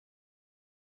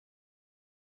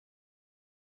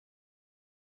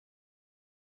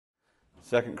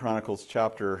2 Chronicles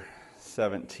chapter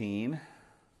 17.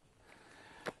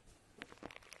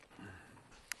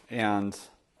 And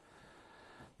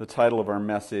the title of our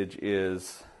message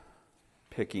is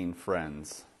Picking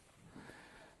Friends.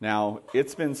 Now,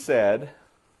 it's been said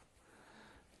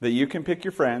that you can pick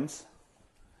your friends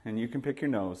and you can pick your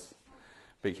nose,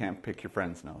 but you can't pick your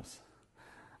friend's nose.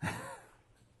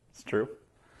 It's true?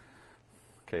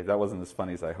 Okay, that wasn't as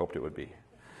funny as I hoped it would be.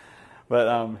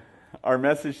 But our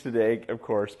message today, of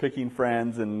course, picking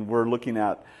friends, and we're looking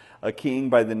at a king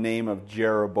by the name of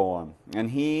Jeroboam.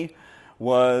 And he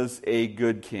was a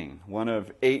good king, one of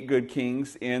 8 good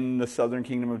kings in the southern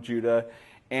kingdom of Judah,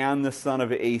 and the son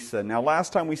of Asa. Now,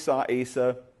 last time we saw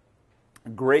Asa,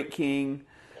 great king,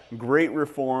 great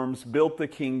reforms, built the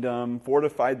kingdom,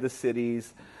 fortified the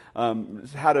cities,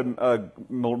 had a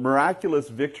miraculous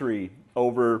victory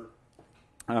over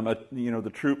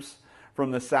the troops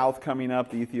from the south coming up,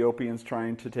 the Ethiopians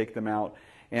trying to take them out,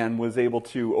 and was able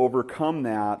to overcome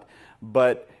that.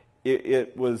 But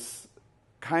it was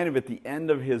kind of at the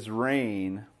end of his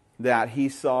reign that he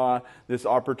saw this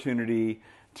opportunity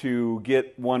to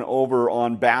get one over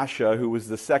on Baasha, who was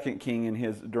the second king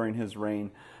during his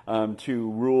reign,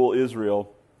 to rule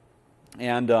Israel.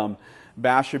 And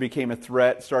Baasha became a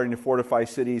threat, starting to fortify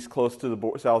cities close to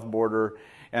the south border.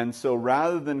 And so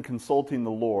rather than consulting the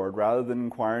Lord, rather than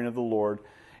inquiring of the Lord,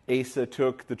 Asa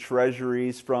took the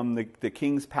treasuries from the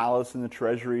king's palace and the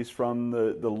treasuries from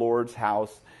the Lord's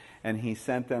house, and he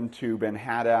sent them to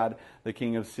Ben-Hadad, the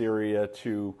king of Syria,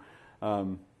 to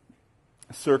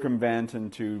circumvent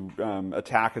and to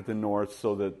attack at the north,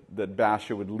 so that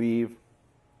Baasha would leave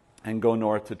and go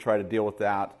north to try to deal with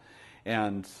that.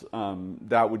 And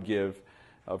that would give,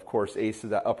 of course, Asa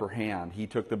that upper hand. He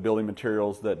took the building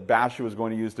materials that Baasha was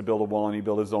going to use to build a wall, and he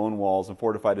built his own walls and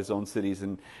fortified his own cities,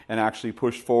 and actually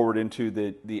pushed forward into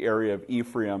the area of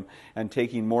Ephraim and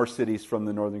taking more cities from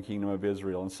the northern kingdom of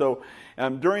Israel. And so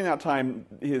during that time,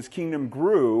 his kingdom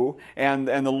grew, and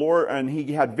the Lord, and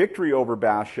he had victory over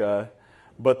Baasha,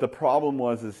 but the problem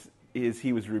was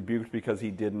he was rebuked because he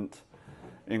didn't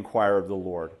inquire of the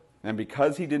Lord. And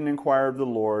because he didn't inquire of the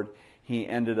Lord, he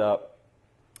ended up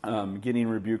getting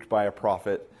rebuked by a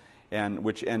prophet, and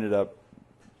which ended up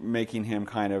making him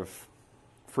kind of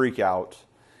freak out.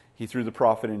 He threw the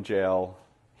prophet in jail.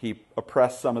 He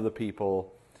oppressed some of the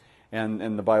people,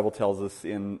 and the Bible tells us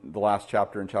in the last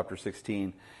chapter, in chapter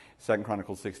 16, 2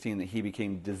 Chronicles 16, that he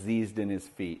became diseased in his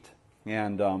feet.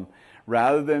 And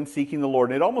rather than seeking the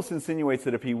Lord, and it almost insinuates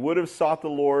that if he would have sought the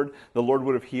Lord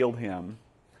would have healed him.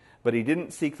 But he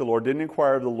didn't seek the Lord, didn't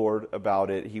inquire of the Lord about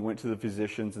it. He went to the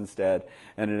physicians instead,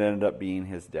 and it ended up being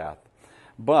his death.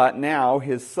 But now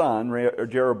his son,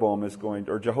 Jeroboam,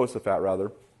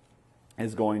 Jehoshaphat,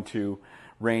 is going to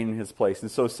reign in his place. And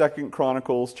so 2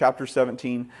 Chronicles chapter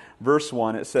 17, verse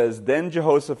 1, it says, "Then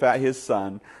Jehoshaphat his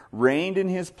son reigned in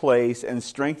his place and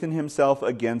strengthened himself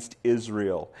against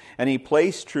Israel. And he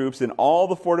placed troops in all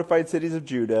the fortified cities of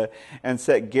Judah and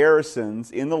set garrisons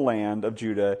in the land of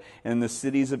Judah and in the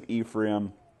cities of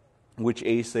Ephraim, which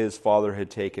Asa his father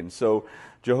had taken." So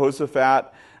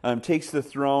Jehoshaphat takes the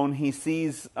throne. He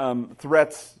sees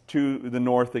threats to the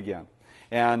north again.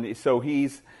 And so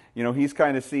he's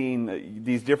kind of seeing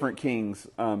these different kings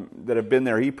that have been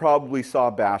there. He probably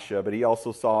saw Baasha, but he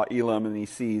also saw Elam, and he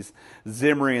sees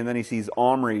Zimri, and then he sees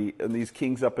Omri, and these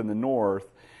kings up in the north.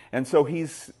 And so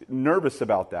he's nervous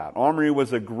about that. Omri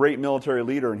was a great military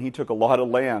leader, and he took a lot of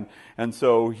land. And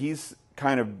so he's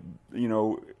kind of,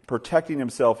 protecting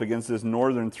himself against this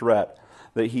northern threat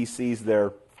that he sees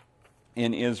there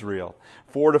in Israel.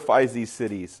 Fortifies these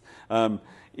cities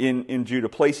in Judah,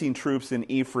 placing troops in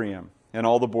Ephraim and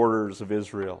all the borders of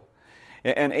Israel.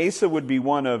 And Asa would be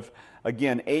one of,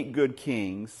 again, 8 good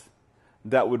kings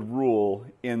that would rule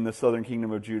in the southern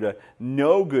kingdom of Judah.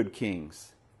 No good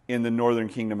kings in the northern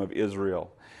kingdom of Israel.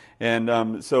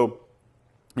 And so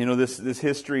this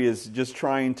history is just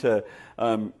trying to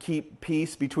keep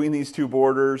peace between these two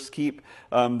borders, keep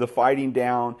the fighting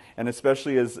down, and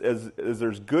especially as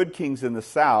there's good kings in the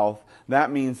south,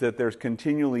 that means that there's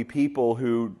continually people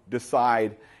who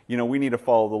decide, we need to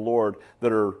follow the Lord,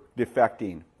 that are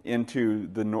defecting into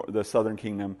the southern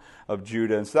kingdom of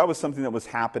Judah. And so that was something that was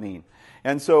happening.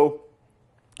 And so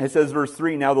it says, verse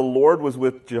 3, "Now the Lord was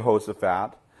with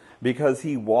Jehoshaphat, because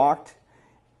he walked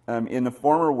in the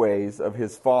former ways of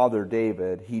his father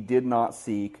David. He did not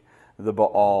seek the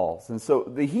Baals." And so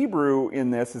the Hebrew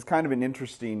in this is kind of an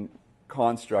interesting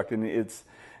construct, and it's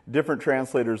different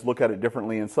translators look at it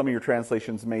differently, and some of your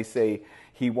translations may say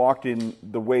he walked in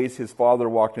the ways his father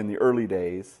walked in the early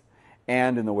days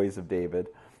and in the ways of David.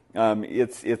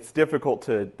 It's difficult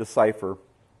to decipher.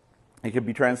 It could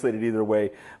be translated either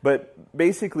way. But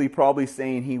basically probably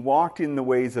saying he walked in the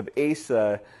ways of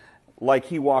Asa like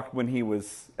he walked when he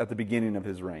was at the beginning of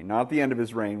his reign. Not at the end of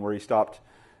his reign where he stopped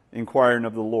inquiring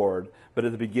of the Lord, but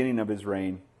at the beginning of his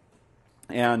reign.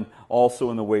 And also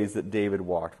in the ways that David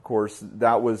walked. Of course,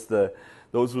 those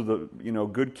were the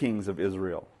good kings of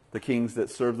Israel. The kings that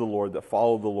served the Lord, that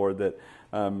followed the Lord, that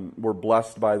were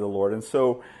blessed by the Lord. And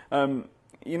so,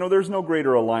 there's no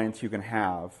greater alliance you can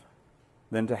have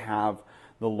than to have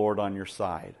the Lord on your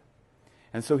side.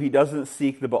 And so he doesn't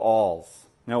seek the Baals.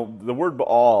 Now, the word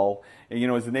Baal,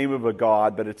 is the name of a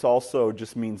god, but it also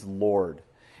just means Lord.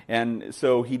 And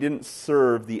so he didn't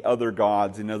serve the other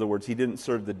gods. In other words, he didn't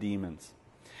serve the demons.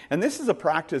 And this is a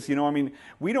practice,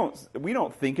 we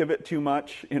don't think of it too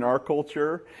much in our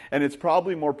culture, and it's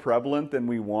probably more prevalent than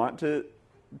we want to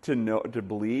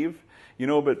believe.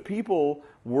 But people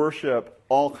worship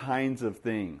all kinds of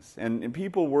things. And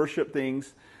people worship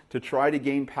things to try to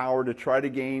gain power, to try to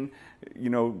gain,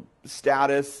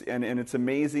 status. And it's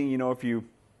amazing,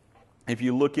 if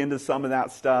you look into some of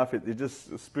that stuff, it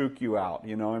just spook you out.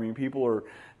 People are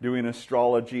doing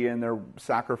astrology and they're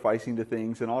sacrificing to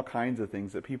things and all kinds of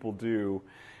things that people do,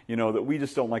 that we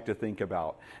just don't like to think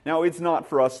about. Now, it's not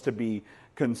for us to be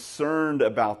concerned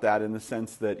about that in the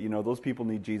sense that, those people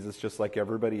need Jesus just like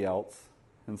everybody else.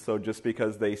 And so just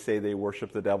because they say they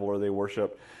worship the devil or they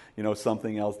worship,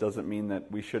 something else doesn't mean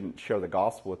that we shouldn't share the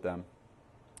gospel with them.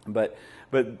 But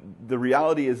the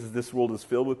reality is this world is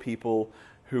filled with people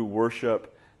who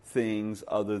worship things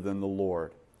other than the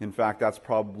Lord. In fact, that's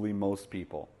probably most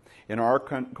people. In our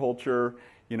culture,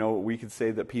 we could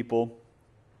say that people,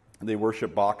 they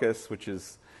worship Bacchus, which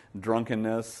is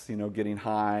drunkenness, getting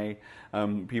high.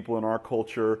 People in our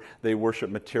culture, they worship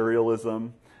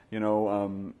materialism,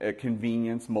 at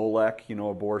convenience, Molech,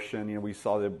 abortion. We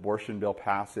saw the abortion bill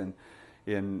pass in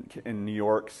New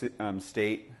York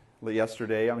State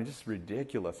yesterday. Just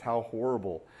ridiculous how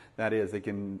horrible that is. They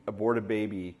can abort a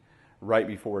baby right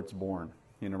before it's born.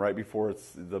 Right before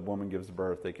the woman gives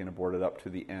birth, they can abort it up to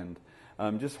the end.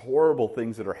 Just horrible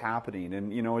things that are happening.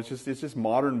 And, it's just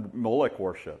modern Molech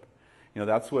worship.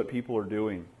 That's what people are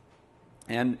doing.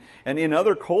 And in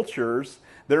other cultures,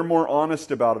 they're more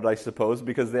honest about it, I suppose,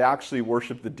 because they actually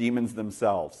worship the demons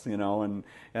themselves, and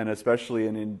especially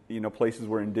in places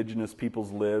where indigenous people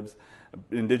live,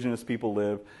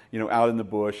 out in the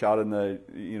bush, out in the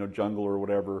jungle or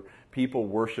whatever. People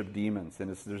worship demons,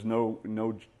 and there's no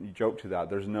joke to that.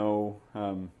 There's no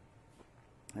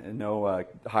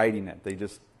hiding it. They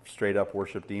just straight up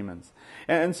worship demons,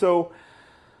 and so.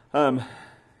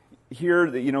 Here,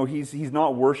 he's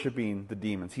not worshiping the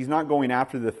demons. He's not going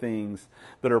after the things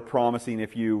that are promising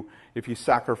if you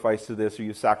sacrifice to this or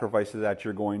you sacrifice to that,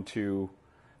 you're going to,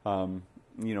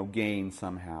 gain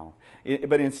somehow.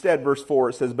 But instead, verse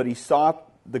 4, it says, "But he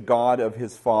sought the God of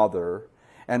his father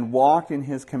and walked in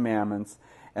his commandments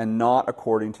and not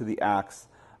according to the acts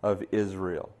of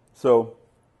Israel." So,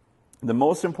 the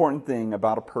most important thing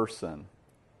about a person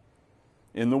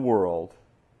in the world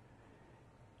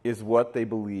is what they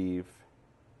believe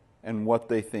and what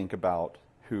they think about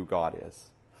who God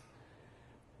is.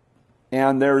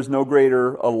 And there is no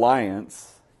greater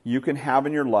alliance you can have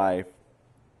in your life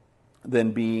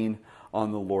than being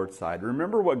on the Lord's side.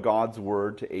 Remember what God's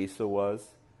word to Asa was?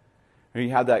 He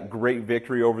had that great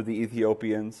victory over the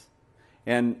Ethiopians.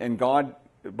 And God,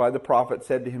 by the prophet,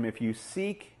 said to him, "If you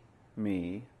seek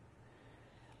me,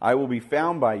 I will be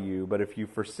found by you, but if you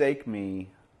forsake me,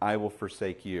 I will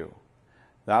forsake you."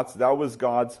 That was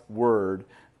God's word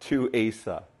to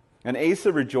Asa. And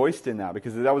Asa rejoiced in that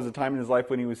because that was a time in his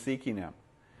life when he was seeking him.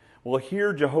 Well,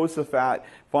 here Jehoshaphat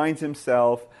finds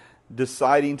himself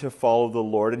deciding to follow the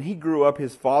Lord. And he grew up,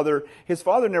 his father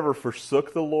never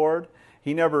forsook the Lord.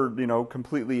 He never,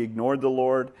 completely ignored the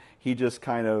Lord. He just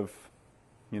kind of,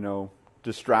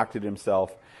 distracted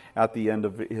himself at the end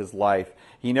of his life.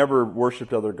 He never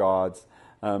worshipped other gods.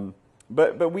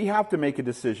 But we have to make a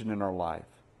decision in our life.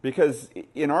 Because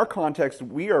in our context,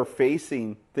 we are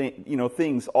facing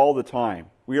things all the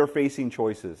time. We are facing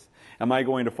choices. Am I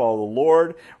going to follow the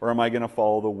Lord or am I going to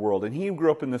follow the world? And he grew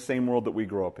up in the same world that we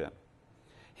grew up in.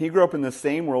 He grew up in the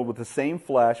same world with the same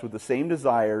flesh, with the same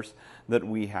desires that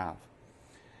we have.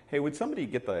 Hey, would somebody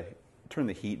turn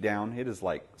the heat down? It is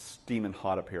like steaming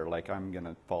hot up here, like I'm going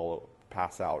to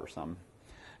pass out or something.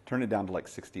 Turn it down to like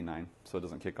 69 so it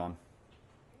doesn't kick on.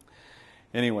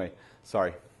 Anyway,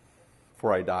 sorry.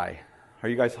 Before I die. Are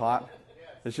you guys hot?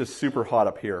 It's just super hot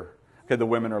up here. Okay, the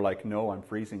women are like, "No, I'm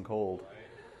freezing cold."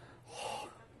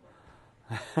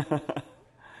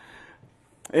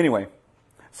 Anyway,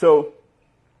 so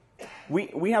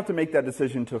we have to make that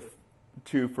decision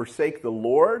to forsake the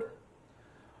Lord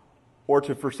or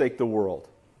to forsake the world?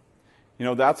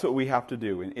 That's what we have to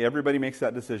do. And everybody makes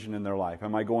that decision in their life.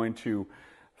 Am I going to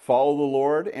follow the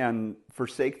Lord and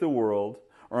forsake the world,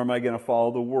 or am I going to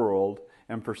follow the world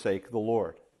and forsake the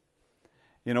Lord?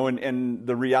 And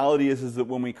the reality is that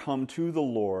when we come to the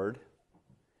Lord,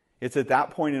 it's at that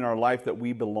point in our life that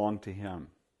we belong to Him.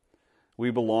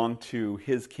 We belong to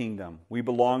His kingdom. We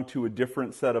belong to a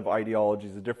different set of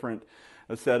ideologies, a different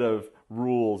set of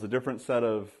rules, a different set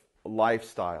of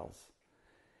lifestyles.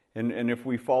 And if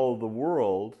we follow the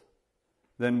world,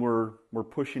 then we're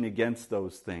pushing against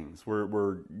those things.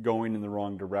 We're going in the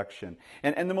wrong direction.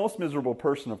 And the most miserable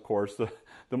person, of course,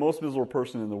 the most miserable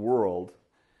person in the world,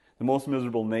 the most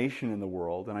miserable nation in the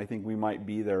world, and I think we might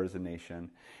be there as a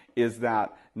nation, is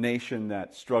that nation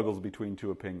that struggles between two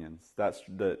opinions.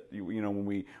 When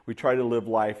we try to live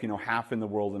life, half in the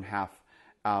world and half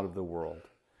out of the world.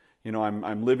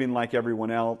 I'm living like everyone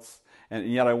else, and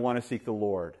yet I want to seek the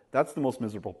Lord. That's the most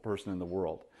miserable person in the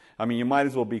world. I mean, you might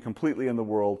as well be completely in the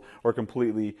world or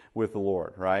completely with the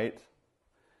Lord, right?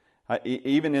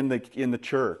 Even in the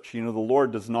church, the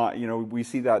Lord does not, we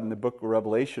see that in the book of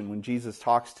Revelation when Jesus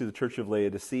talks to the church of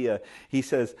Laodicea. He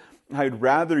says, I'd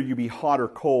rather you be hot or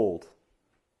cold.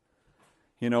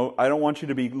 I don't want you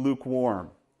to be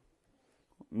lukewarm.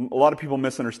 A lot of people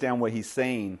misunderstand what he's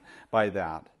saying by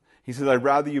that. He says, I'd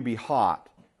rather you be hot,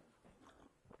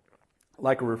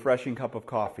 like a refreshing cup of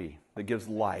coffee that gives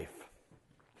life.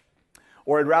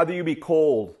 Or I'd rather you be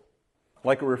cold,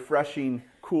 like a refreshing,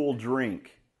 cool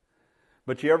drink.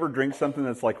 But you ever drink something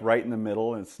that's like right in the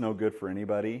middle and it's no good for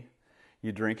anybody?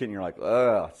 You drink it and you're like,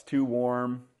 ugh, it's too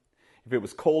warm. If it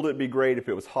was cold, it'd be great. If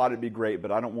it was hot, it'd be great,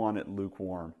 but I don't want it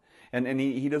lukewarm. And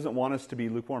he doesn't want us to be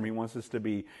lukewarm. He wants us to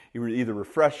be either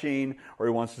refreshing or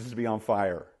he wants us to be on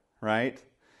fire, right?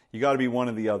 You got to be one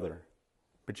or the other.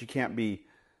 But you can't be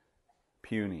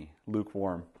puny,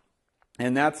 lukewarm.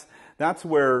 And that's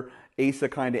where Asa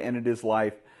kind of ended his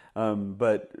life.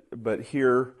 But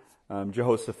here,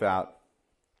 Jehoshaphat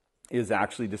is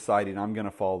actually deciding, I'm going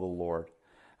to follow the Lord.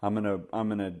 I'm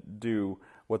going to do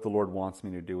what the Lord wants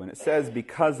me to do. And it says,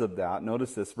 because of that,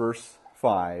 notice this, verse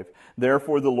 5,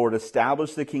 therefore the Lord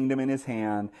established the kingdom in his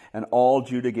hand, and all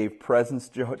Judah gave presents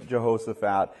to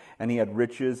Jehoshaphat, and he had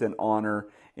riches and honor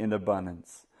in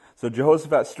abundance. So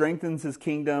Jehoshaphat strengthens his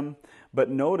kingdom, but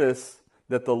notice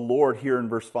that the Lord here in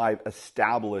verse 5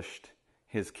 established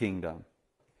his kingdom.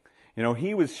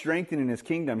 He was strengthening his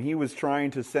kingdom. He was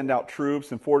trying to send out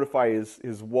troops and fortify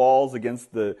his walls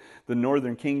against the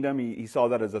northern kingdom. He saw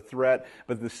that as a threat.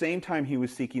 But at the same time, he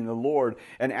was seeking the Lord.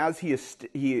 And as he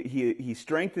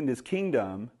strengthened his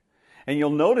kingdom, and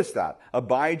you'll notice that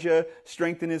Abijah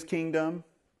strengthened his kingdom.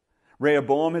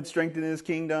 Rehoboam had strengthened his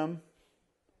kingdom.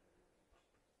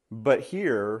 But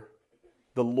here,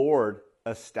 the Lord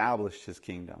established his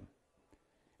kingdom.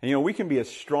 And we can be as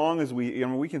strong as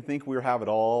we can think we have it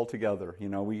all together.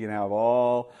 We can have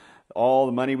all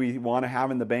the money we want to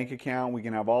have in the bank account. We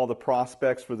can have all the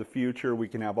prospects for the future. We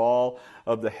can have all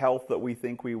of the health that we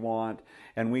think we want.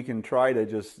 And we can try to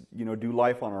just, do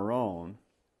life on our own.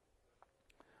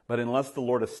 But unless the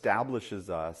Lord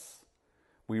establishes us,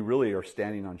 we really are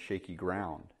standing on shaky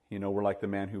ground. We're like the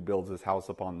man who builds his house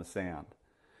upon the sand.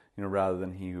 Rather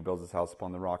than he who builds his house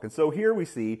upon the rock. And so here we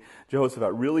see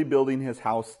Jehoshaphat really building his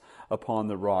house upon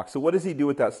the rock. So what does he do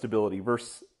with that stability?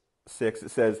 Verse 6, it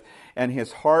says, and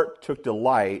his heart took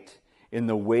delight in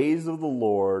the ways of the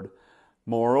Lord.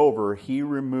 Moreover, he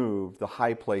removed the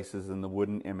high places and the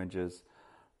wooden images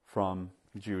from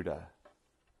Judah.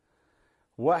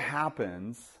 What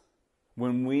happens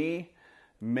when we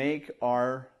make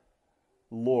our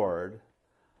Lord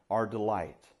our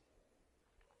delight?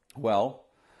 Well,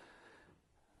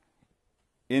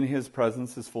 in his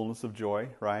presence is fullness of joy,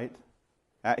 right?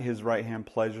 At his right hand,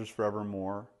 pleasures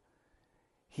forevermore.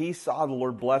 He saw the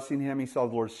Lord blessing him. He saw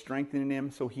the Lord strengthening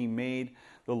him, so he made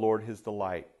the Lord his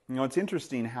delight. It's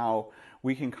interesting how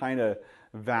we can kind of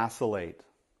vacillate.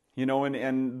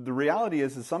 And the reality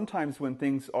is sometimes when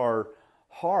things are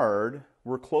hard,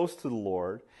 we're close to the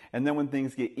Lord. And then when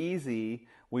things get easy,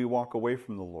 we walk away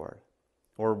from the Lord.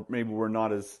 Or maybe we're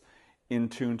not as in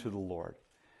tune to the Lord.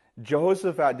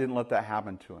 Jehoshaphat didn't let that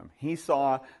happen to him. He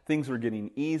saw things were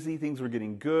getting easy, things were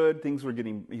getting good,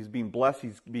 he's being blessed,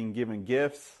 he's being given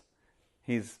gifts,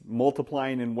 he's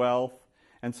multiplying in wealth.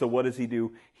 And so what does he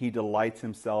do? He delights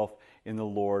himself in the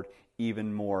Lord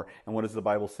even more. And what does the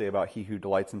Bible say about he who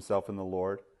delights himself in the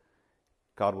Lord?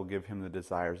 God will give him the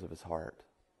desires of his heart.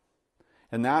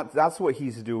 And that's what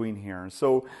he's doing here. And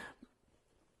so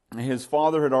his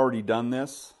father had already done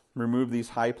this, removed these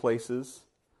high places.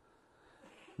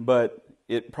 But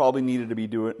it probably needed to be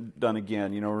done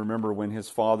again. Remember when his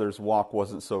father's walk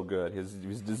wasn't so good. He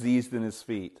was diseased in his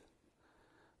feet.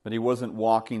 But he wasn't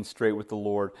walking straight with the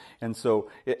Lord. And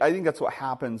so I think that's what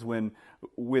happens when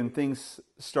things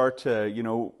start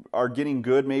to, are getting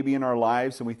good maybe in our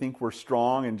lives and we think we're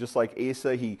strong. And just like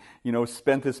Asa, he,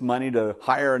 spent this money to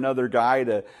hire another guy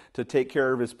to take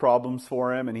care of his problems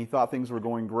for him. And he thought things were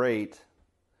going great.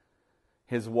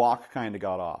 His walk kind of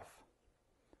got off.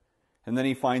 And then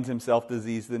he finds himself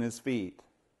diseased in his feet.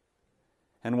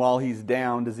 And while he's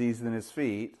down, diseased in his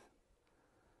feet,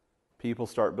 people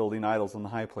start building idols in the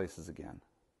high places again.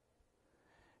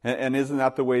 And isn't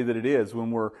that the way that it is?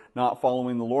 When we're not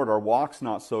following the Lord, our walk's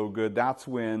not so good, that's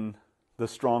when the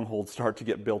strongholds start to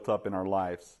get built up in our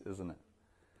lives, isn't it?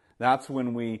 That's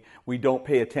when we don't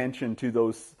pay attention to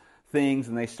those things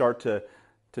and they start to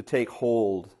take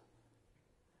hold.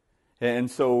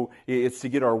 And so it's to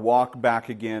get our walk back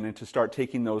again and to start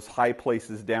taking those high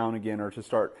places down again, or to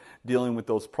start dealing with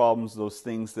those problems, those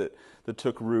things that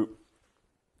took root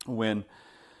when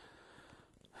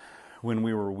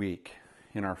we were weak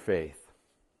in our faith.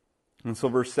 And so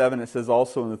verse 7, it says,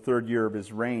 also in the 3rd year of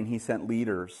his reign, he sent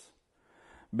leaders,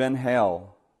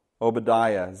 Ben-Hail,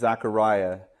 Obadiah,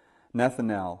 Zechariah,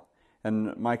 Nethanel,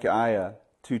 and Micaiah,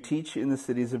 to teach in the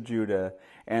cities of Judah.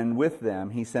 And with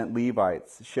them he sent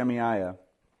Levites, Shemaiah,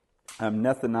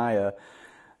 Nethaniah,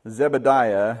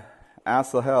 Zebediah,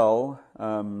 Asahel,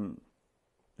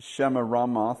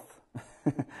 Shemiramoth,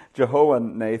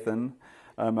 Jehoianathan,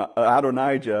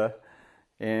 Adonijah,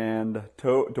 and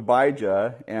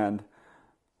Tobijah, and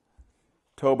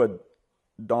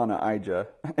Tobadonijah,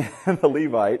 and the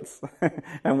Levites,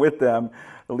 and with them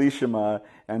Elishama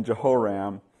and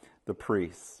Jehoram, the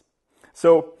priests.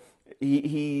 So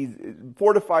he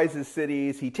fortifies his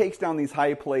cities, he takes down these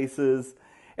high places,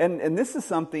 and this is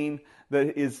something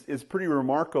that is pretty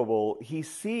remarkable. He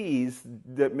sees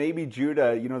that maybe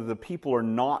Judah, the people are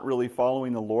not really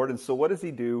following the Lord. And so what does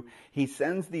he do? He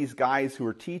sends these guys who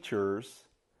are teachers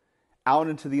out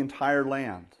into the entire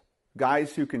land.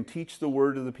 Guys who can teach the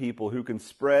word to the people, who can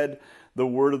spread the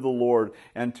word of the Lord,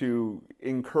 and to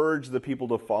encourage the people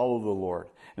to follow the Lord.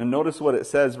 And notice what it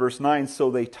says, verse 9, so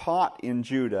they taught in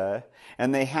Judah,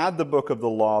 and they had the book of the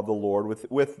law of the Lord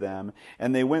with them,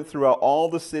 and they went throughout all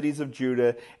the cities of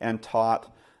Judah and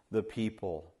taught the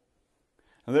people.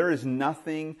 Now, there is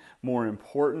nothing more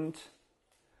important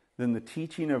than the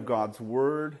teaching of God's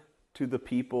word to the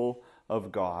people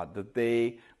of God, that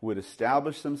they would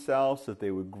establish themselves, that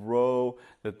they would grow,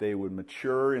 that they would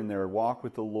mature in their walk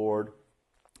with the Lord,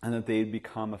 and that they'd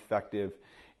become effective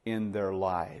in their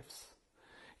lives.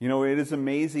 It is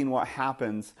amazing what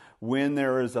happens when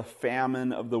there is a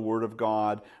famine of the Word of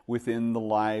God within the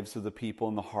lives of the people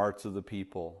and the hearts of the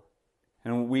people.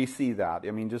 And we see that.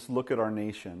 Just look at our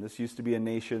nation. This used to be a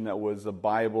nation that was a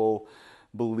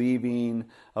Bible-believing,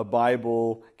 a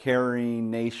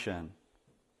Bible-carrying nation.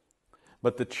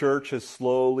 But the church has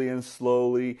slowly and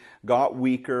slowly got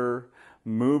weaker,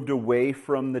 moved away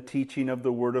from the teaching of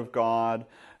the Word of God,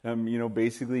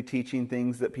 basically teaching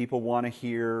things that people want to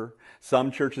hear.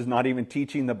 Some churches not even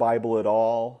teaching the Bible at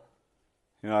all.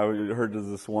 I heard of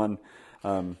this one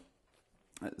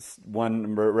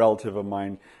relative of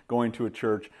mine going to a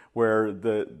church where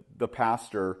the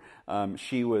pastor,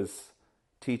 she was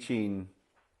teaching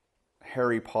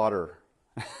Harry Potter.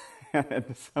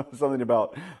 And something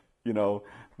about, the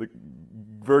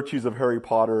virtues of Harry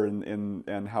Potter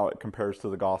and how it compares to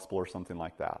the gospel or something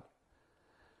like that.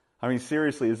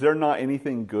 Seriously, is there not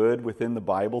anything good within the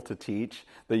Bible to teach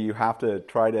that you have to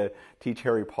try to teach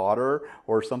Harry Potter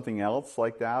or something else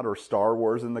like that, or Star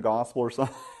Wars in the gospel or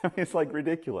something? It's like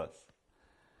ridiculous.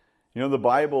 The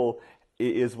Bible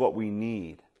is what we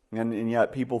need. And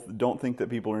yet people don't think that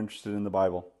people are interested in the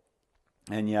Bible.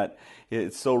 And yet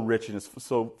it's so rich and it's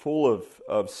so full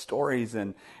of stories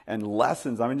and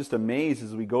lessons. I'm just amazed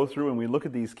as we go through and we look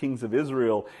at these kings of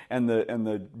Israel and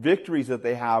the victories that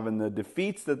they have and the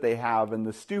defeats that they have and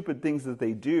the stupid things that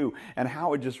they do, and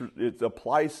how it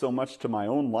applies so much to my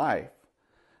own life.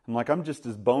 I'm just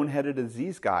as boneheaded as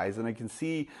these guys, and I can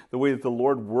see the way that the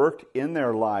Lord worked in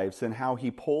their lives and how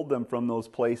He pulled them from those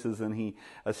places and He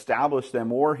established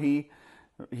them, or He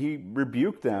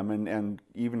rebuked them and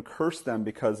even cursed them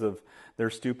because of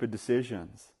their stupid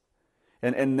decisions.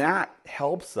 And that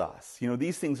helps us.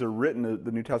 These things are written,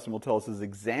 the New Testament will tell us, as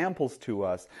examples to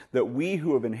us that we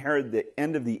who have inherited the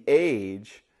end of the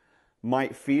age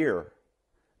might fear,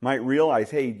 might realize,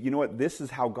 hey, you know what? This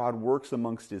is how God works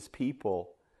amongst His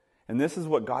people. And this is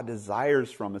what God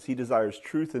desires from us. He desires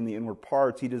truth in the inward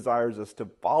parts. He desires us to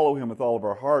follow Him with all of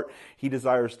our heart. He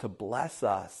desires to bless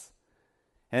us.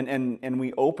 And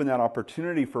we open that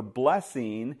opportunity for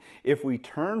blessing if we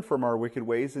turn from our wicked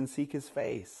ways and seek His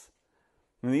face.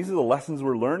 And these are the lessons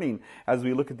we're learning as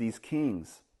we look at these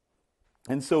kings.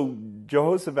 And so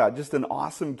Jehoshaphat, just an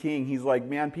awesome king. He's like,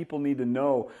 man, people need to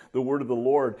know the word of the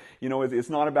Lord. You know, it's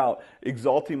not about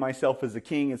exalting myself as a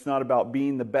king. It's not about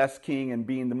being the best king and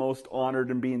being the most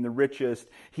honored and being the richest.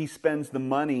 He spends the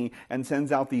money and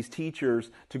sends out these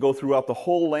teachers to go throughout the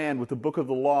whole land with the book of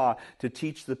the law to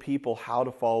teach the people how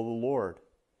to follow the Lord.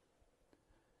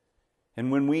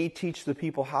 And when we teach the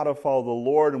people how to follow the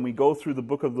Lord and we go through the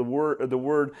book of the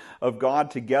word of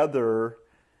God together,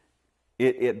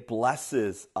 it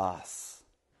blesses us.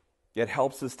 It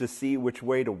helps us to see which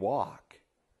way to walk.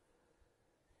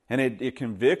 And it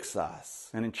convicts us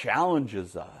and it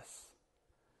challenges us.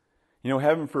 You know,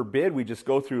 heaven forbid we just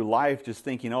go through life just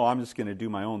thinking, oh, I'm just going to do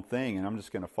my own thing and I'm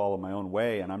just going to follow my own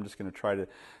way and I'm just going to try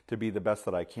to be the best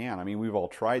that I can. I mean, we've all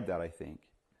tried that, I think,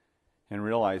 and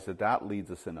realize that leads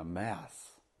us in a mess.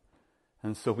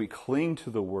 And so we cling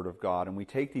to the Word of God and we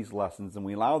take these lessons and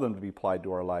we allow them to be applied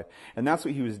to our life. And that's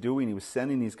what he was doing. He was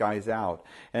sending these guys out.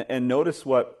 And notice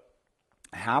what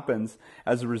happens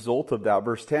as a result of that.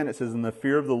 Verse 10, it says, and the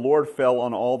fear of the Lord fell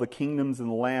on all the kingdoms and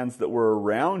the lands that were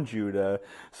around Judah,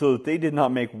 so that they did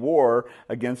not make war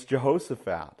against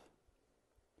Jehoshaphat.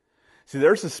 See,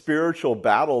 there's a spiritual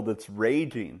battle that's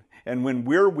raging. And when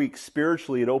we're weak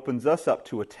spiritually, it opens us up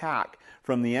to attack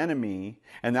from the enemy,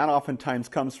 and that oftentimes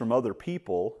comes from other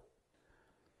people.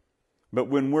 But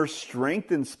when we're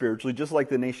strengthened spiritually, just like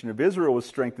the nation of Israel was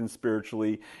strengthened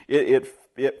spiritually, it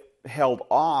held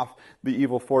off the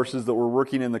evil forces that were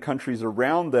working in the countries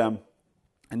around them,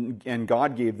 and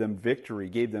God gave them victory,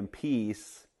 gave them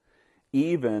peace,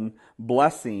 even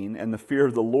blessing, and the fear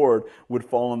of the Lord would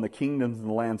fall on the kingdoms and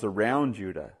the lands around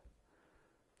Judah.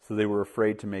 So they were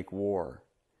afraid to make war.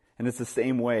 And it's the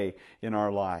same way in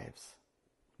our lives.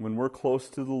 When we're close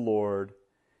to the Lord,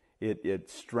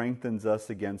 it strengthens us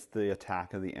against the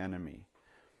attack of the enemy.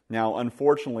 Now,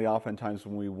 unfortunately, oftentimes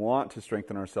when we want to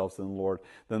strengthen ourselves in the Lord,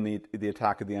 then the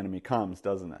attack of the enemy comes,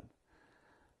 doesn't it?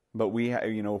 But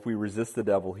if we resist the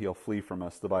devil, he'll flee from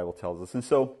us, the Bible tells us. And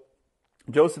so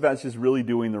Jehoshaphat's just really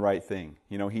doing the right thing.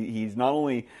 You know, he's not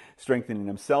only strengthening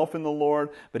himself in the Lord,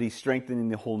 but he's strengthening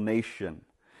the whole nation.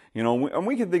 You know, and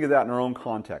we can think of that in our own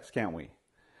context, can't we?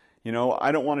 You know,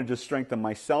 I don't want to just strengthen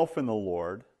myself in the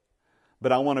Lord,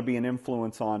 but I want to be an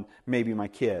influence on maybe my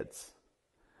kids,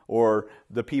 or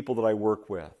the people that I work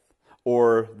with,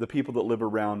 or the people that live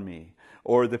around me,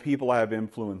 or the people I have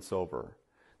influence over.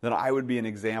 That I would be an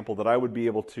example, that I would be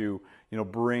able to,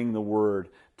 bring the word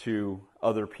to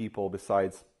other people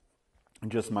besides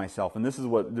just myself. And this is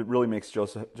what really makes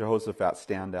Jehoshaphat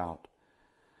stand out.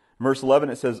 Verse 11,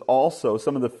 it says, also,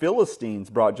 some of the Philistines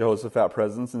brought Jehoshaphat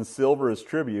presents and silver as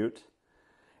tribute,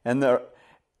 and the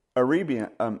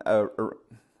Arabians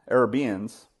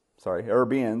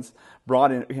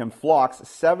brought him flocks,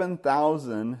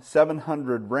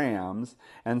 7,700 rams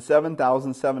and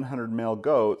 7,700 male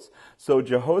goats. So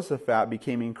Jehoshaphat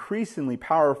became increasingly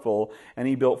powerful, and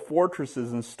he built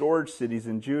fortresses and storage cities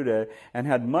in Judah, and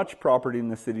had much property in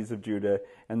the cities of Judah,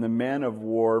 and the men of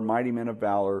war, mighty men of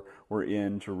valor, were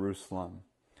in Jerusalem.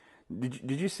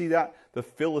 Did you see that? The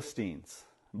Philistines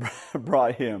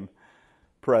brought him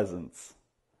presents.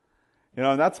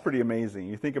 And that's pretty amazing.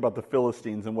 You think about the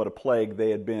Philistines and what a plague they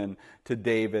had been to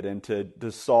David and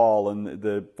to Saul and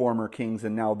the former kings,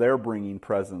 and now they're bringing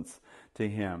presents to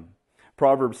him.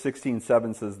 Proverbs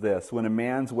 16:7 says this, when a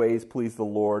man's ways please the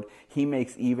Lord, he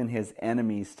makes even his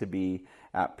enemies to be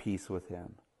at peace with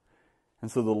him. And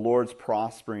so the Lord's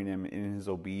prospering him in his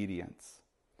obedience.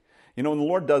 And the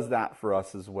Lord does that for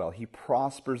us as well. He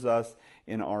prospers us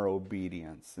in our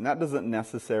obedience. And that doesn't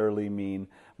necessarily mean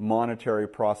monetary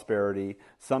prosperity.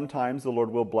 Sometimes the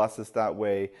Lord will bless us that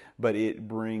way, but it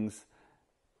brings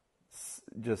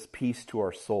just peace to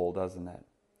our soul, doesn't it?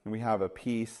 And we have a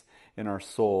peace in our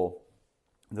soul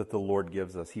that the Lord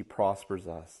gives us. He prospers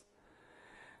us.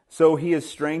 So he is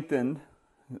strengthened.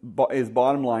 His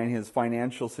bottom line, his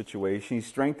financial situation, he's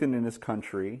strengthened in his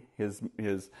country, his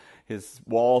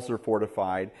walls are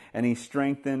fortified, and he's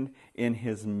strengthened in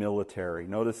his military.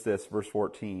 Notice this, verse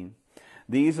 14.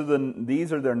 These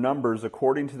are their numbers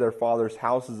according to their fathers'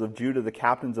 houses of Judah, the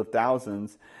captains of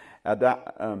thousands,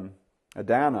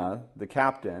 Adana, the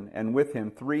captain, and with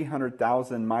him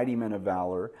 300,000 mighty men of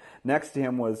valor. Next to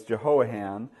him was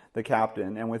Jehoahan, the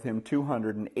captain, and with him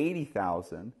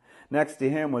 280,000. Next to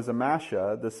him was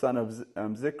Amashah, the son of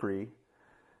Zichri,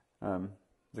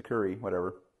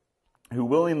 who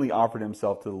willingly offered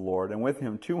himself to the Lord, and with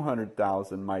him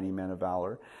 200,000 mighty men of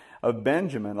valor. Of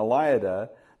Benjamin, Eliada,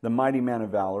 the mighty man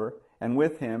of valor, and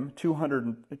with him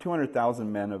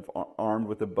 200,000 men armed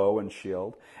with a bow and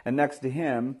shield. And next to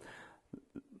him,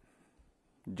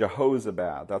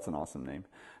 Jehozabad, that's an awesome name,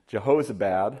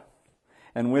 Jehozabad,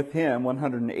 and with him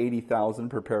 180,000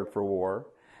 prepared for war.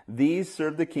 These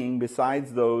served the king,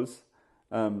 besides those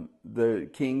the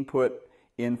king put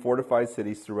in fortified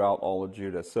cities throughout all of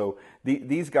Judah. So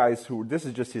these guys, this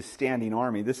is just his standing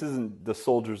army. This isn't the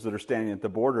soldiers that are standing at the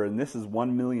border, and this is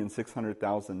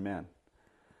 1,600,000 men.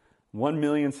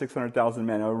 1,600,000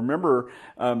 men. Now remember,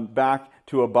 back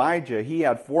to Abijah, he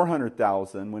had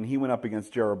 400,000 when he went up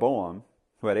against Jeroboam,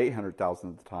 who had 800,000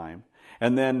 at the time.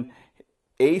 And then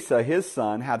Asa, his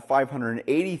son, had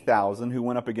 580,000 who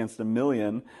went up against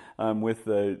 1,000,000 with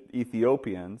the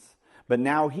Ethiopians. But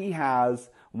now he has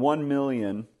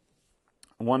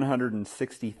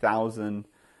 1,160,000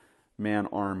 man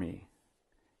army.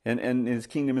 And his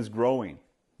kingdom is growing,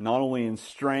 not only in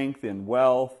strength, in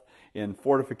wealth, in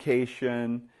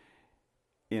fortification,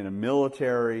 in a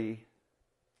military.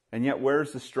 And yet,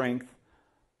 where's the strength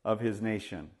of his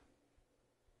nation?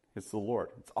 It's the Lord.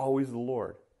 It's always the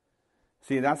Lord.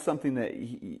 See, that's something that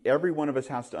every one of us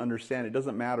has to understand. It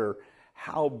doesn't matter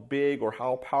how big or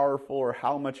how powerful or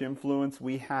how much influence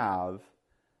we have.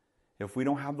 If we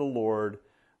don't have the Lord,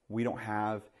 we don't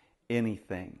have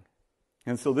anything.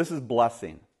 And so this is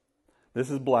blessing.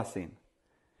 This is blessing.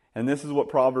 And this is what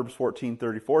Proverbs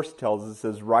 14:34 tells us. It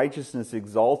says, righteousness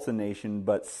exalts a nation,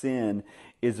 but sin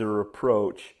is a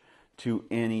reproach to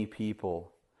any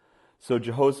people. So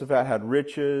Jehoshaphat had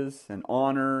riches and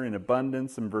honor and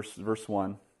abundance. And verse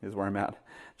 1 is where I'm at.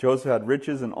 Jehoshaphat had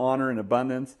riches and honor and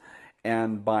abundance.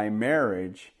 And by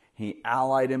marriage, he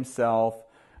allied himself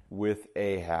with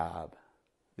Ahab,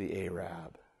 the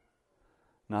Arab.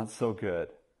 Not so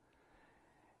good.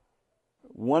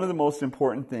 One of the most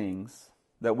important things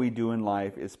that we do in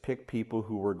life is pick people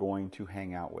who we're going to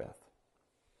hang out with.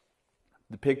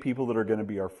 To pick people that are going to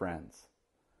be our friends.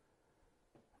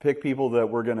 Pick people that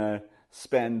we're going to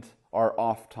spend our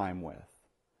off time with.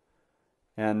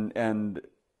 And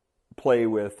play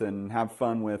with and have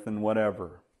fun with and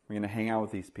whatever. We're going to hang out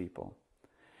with these people.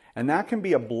 And that can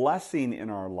be a blessing in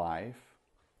our life,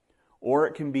 or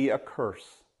it can be a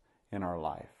curse in our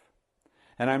life.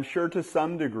 And I'm sure to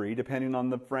some degree, depending on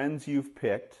the friends you've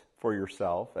picked for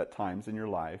yourself at times in your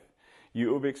life,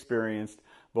 you have experienced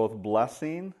both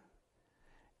blessing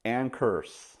and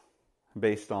curse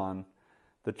based on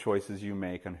the choices you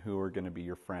make on who are going to be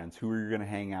your friends, who you're going to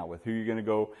hang out with, who you're going to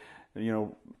go,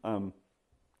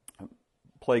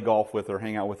 play golf with or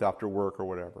hang out with after work or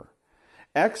whatever.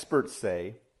 Experts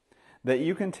say that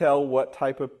you can tell what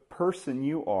type of person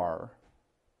you are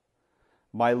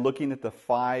by looking at the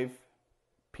 5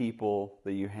 people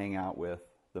that you hang out with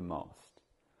the most.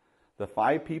 The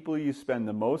 5 people you spend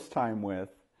the most time with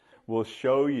will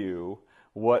show you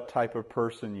what type of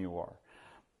person you are.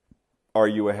 Are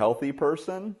you a healthy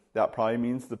person? That probably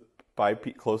means the 5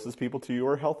 closest people to you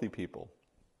are healthy people.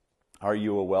 Are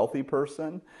you a wealthy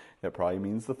person? That probably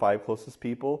means the 5 closest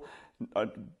people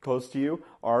close to you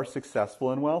are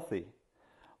successful and wealthy.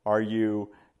 Are you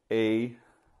a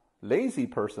lazy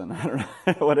person? I don't know,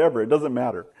 whatever, it doesn't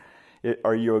matter.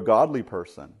 Are you a godly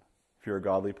person? If you're a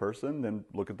godly person, then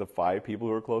look at the 5 people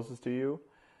who are closest to you.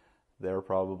 They're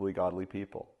probably godly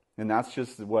people. And that's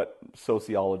just what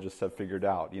sociologists have figured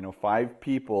out. 5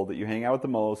 people that you hang out with the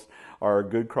most are a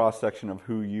good cross-section of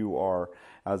who you are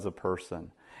as a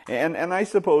person. And I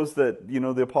suppose that,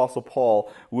 the Apostle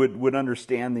Paul would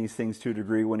understand these things to a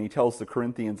degree when he tells the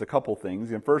Corinthians a couple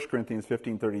things. In 1 Corinthians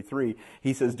 15:33,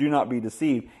 he says, do not be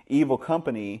deceived. Evil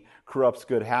company corrupts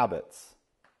good habits.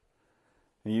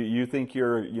 You think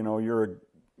you're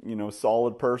a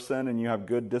solid person and you have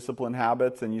good discipline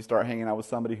habits, and you start hanging out with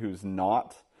somebody who's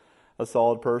not a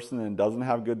solid person and doesn't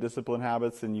have good discipline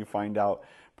habits, and you find out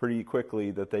pretty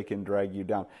quickly that they can drag you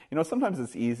down. Sometimes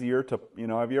it's easier to,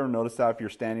 have you ever noticed that if you're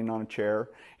standing on a chair,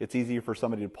 it's easier for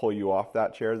somebody to pull you off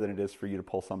that chair than it is for you to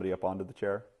pull somebody up onto the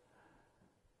chair?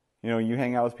 You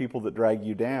hang out with people that drag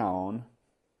you down,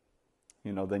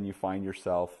 then you find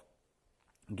yourself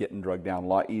getting dragged down a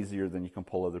lot easier than you can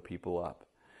pull other people up.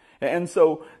 And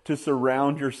so to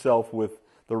surround yourself with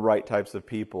the right types of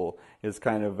people is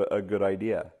kind of a good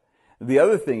idea. The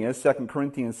other thing is 2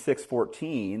 Corinthians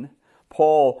 6:14,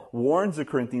 Paul warns the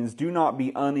Corinthians, do not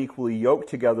be unequally yoked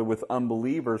together with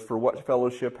unbelievers, for what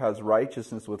fellowship has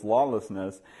righteousness with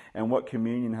lawlessness, and what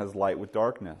communion has light with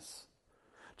darkness?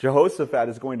 Jehoshaphat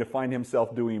is going to find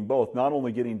himself doing both, not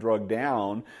only getting drugged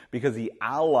down because he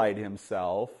allied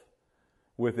himself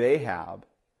with Ahab.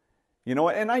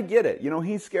 And I get it.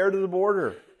 He's scared of the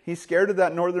border. He's scared of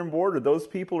that northern border. Those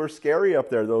people are scary up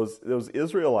there, those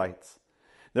Israelites.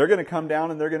 They're going to come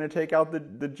down and they're going to take out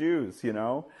the Jews, you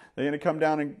know. They're going to come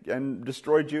down and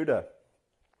destroy Judah.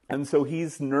 And so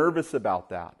he's nervous about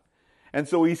that. And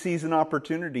so he sees an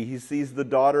opportunity. He sees the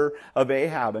daughter of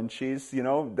Ahab, and she's, you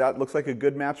know, that looks like a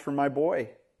good match for my boy.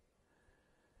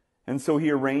 And so he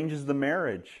arranges the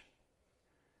marriage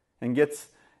and gets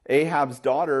Ahab's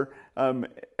daughter. And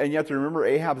you have to remember,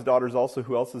 Ahab's daughter is also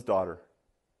who else's daughter?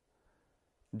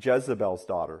 Jezebel's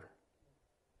daughter.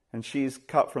 And she's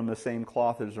cut from the same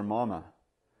cloth as her mama.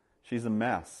 She's a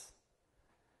mess.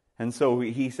 And so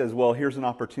he says, well, here's an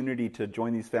opportunity to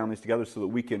join these families together so that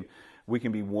we can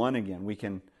be one again. We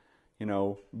can, you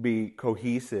know, be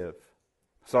cohesive.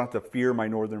 So I don't have to fear my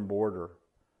northern border.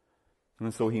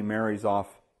 And so he marries off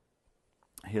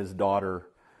his daughter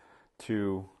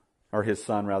or his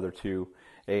son rather, to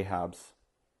Ahab's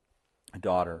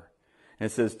daughter. And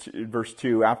it says, verse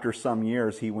 2, after some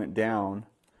years he went down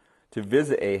to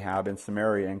visit Ahab in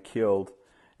Samaria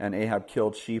and Ahab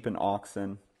killed sheep and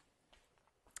oxen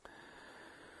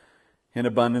in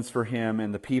abundance for him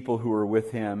and the people who were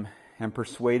with him, and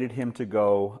persuaded him to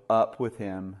go up with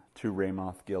him to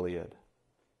Ramoth Gilead.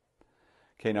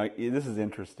 Okay, now this is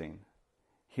interesting.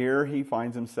 Here he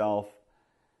finds himself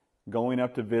going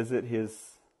up to visit his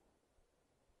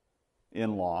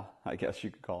in-law, I guess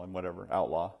you could call him, whatever,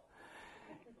 outlaw.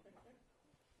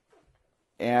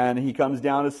 And he comes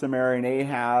down to Samaria, and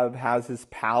Ahab has his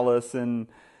palace and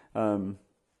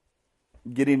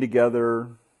getting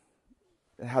together,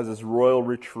 has this royal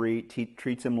retreat. He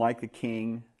treats him like the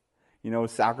king, you know,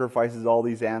 sacrifices all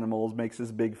these animals, makes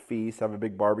this big feast, have a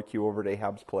big barbecue over at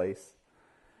Ahab's place.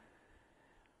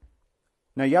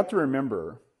 Now you have to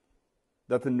remember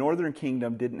that the northern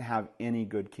kingdom didn't have any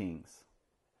good kings.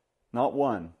 Not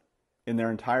one in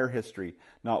their entire history.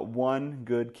 Not one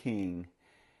good king.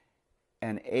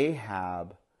 And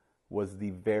Ahab was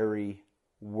the very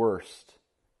worst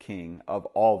king of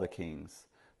all the kings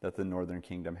that the northern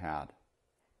kingdom had.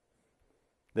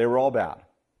 They were all bad.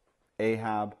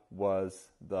 Ahab was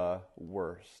the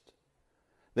worst.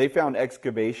 They found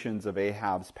excavations of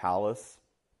Ahab's palace,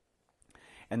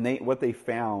 and what they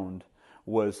found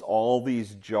was all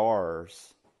these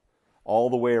jars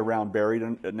all the way around, buried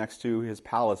next to his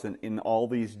palace, and in all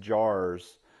these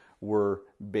jars were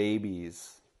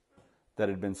babies that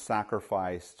had been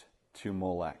sacrificed to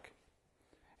Molech.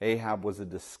 Ahab was a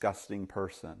disgusting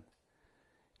person.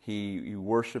 He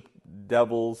worshipped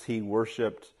devils, he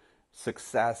worshipped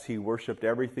success, he worshipped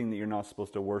everything that you're not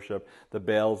supposed to worship, the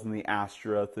Baals and the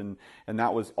Ashtoreth, and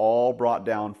that was all brought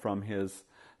down from his,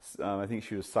 I think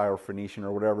she was Syrophoenician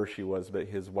or whatever she was, but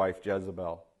his wife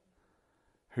Jezebel,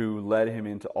 who led him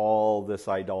into all this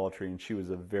idolatry, and she was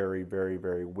a very, very,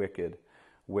 very wicked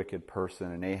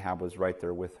person, and Ahab was right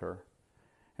there with her.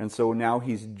 And so now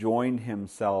he's joined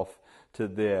himself to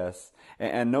this.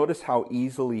 And notice how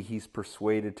easily he's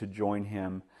persuaded to join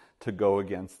him to go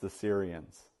against the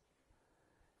Syrians.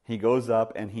 He goes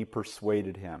up and he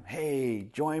persuaded him. Hey,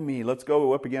 join me. Let's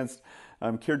go up against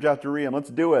Kirjath-jearim. Let's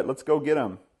do it. Let's go get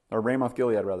them. Or Ramoth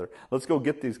Gilead, rather. Let's go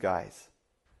get these guys.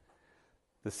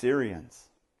 The Syrians.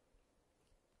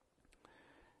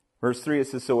 Verse 3, it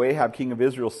says, so Ahab, king of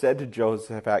Israel, said to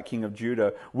Jehoshaphat, king of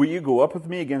Judah, will you go up with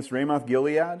me against Ramoth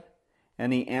Gilead?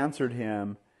 And he answered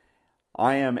him,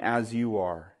 I am as you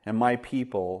are, and my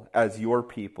people as your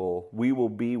people. We will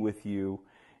be with you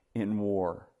in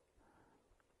war.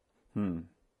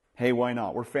 Hey, why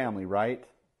not? We're family, right?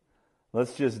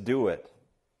 Let's just do it.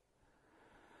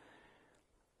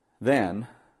 Then,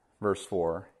 verse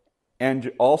 4,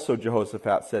 and also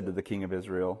Jehoshaphat said to the king of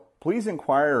Israel, please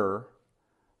inquire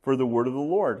for the word of the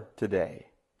Lord today.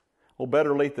 Well,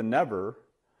 better late than never.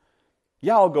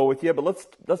 Yeah, I'll go with you, but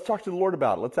let's talk to the Lord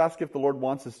about it. Let's ask if the Lord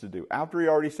wants us to do. After he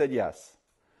already said yes.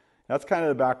 That's kind of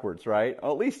the backwards, right?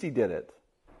 Well, at least he did it.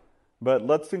 But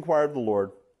let's inquire of the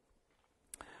Lord.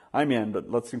 I'm in, but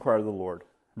let's inquire of the Lord.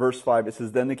 Verse 5, it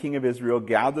says, then the king of Israel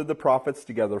gathered the prophets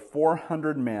together,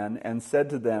 400 men, and said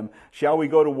to them, shall we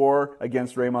go to war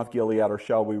against Ramoth Gilead, or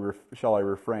shall I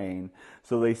refrain?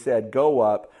 So they said, go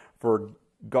up, for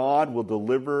God will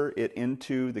deliver it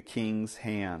into the king's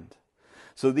hand.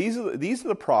 So these are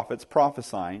the prophets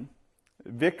prophesying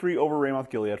victory over Ramoth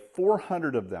Gilead,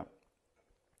 400 of them.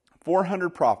 400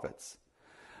 prophets.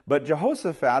 But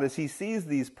Jehoshaphat, as he sees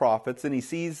these prophets, and he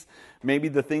sees maybe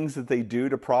the things that they do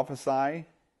to prophesy,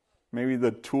 maybe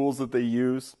the tools that they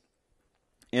use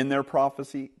in their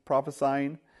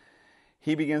prophesying,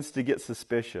 he begins to get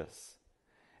suspicious.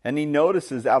 And he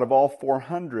notices out of all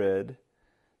 400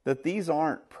 that these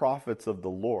aren't prophets of the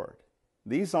Lord.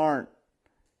 These aren't,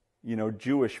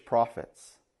 Jewish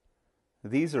prophets.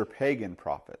 These are pagan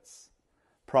prophets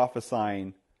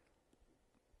prophesying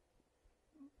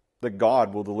that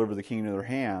God will deliver the king into their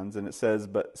hands. And it says,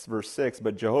 but verse 6,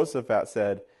 but Jehoshaphat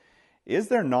said, is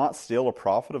there not still a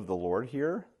prophet of the Lord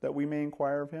here that we may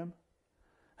inquire of him?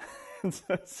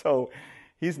 So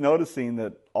he's noticing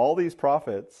that all these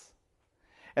prophets,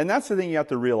 and that's the thing you have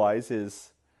to realize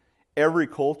is every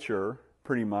culture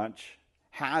pretty much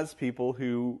has people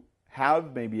who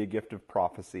have maybe a gift of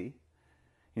prophecy.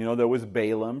 You know, there was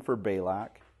Balaam for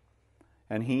Balak,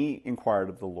 and he inquired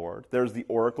of the Lord. There's the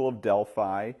Oracle of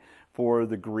Delphi for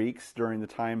the Greeks during the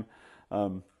time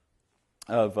of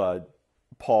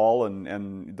Paul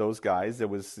and those guys. There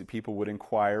was people would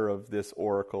inquire of this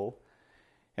oracle.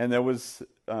 And there was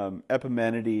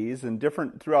Epimenides, and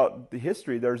throughout the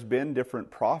history, there's been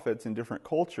different prophets in different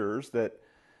cultures that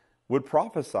would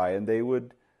prophesy, and they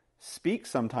would speak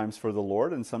sometimes for the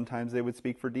Lord, and sometimes they would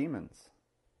speak for demons.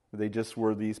 They just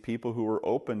were these people who were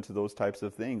open to those types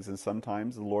of things, and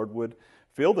sometimes the Lord would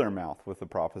fill their mouth with a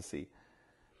prophecy.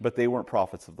 But they weren't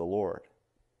prophets of the Lord.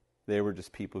 They were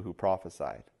just people who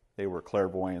prophesied. They were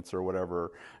clairvoyants or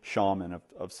whatever, shaman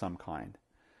of some kind.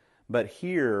 But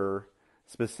here,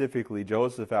 specifically,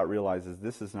 Jehoshaphat realizes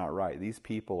this is not right. These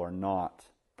people are not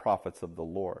prophets of the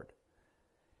Lord.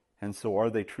 And so are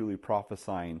they truly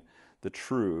prophesying the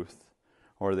truth,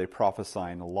 or are they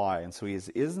prophesying a lie? And so he is,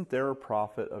 isn't there a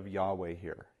prophet of Yahweh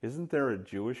here? Isn't there a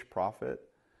Jewish prophet?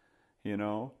 You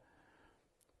know?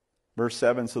 Verse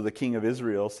 7, so the king of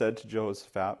Israel said to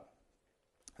Jehoshaphat,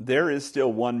 there is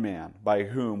still one man by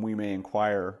whom we may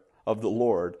inquire of the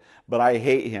Lord, but I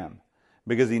hate him,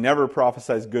 because he never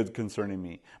prophesies good concerning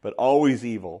me, but always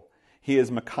evil. He is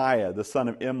Micaiah, the son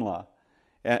of Imlah.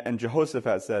 And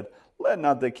Jehoshaphat said, let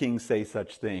not the king say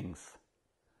such things.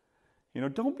 You know,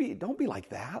 don't be like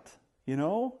that. You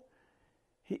know,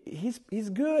 he's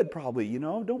good probably. You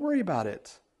know, don't worry about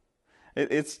it.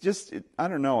 It's just I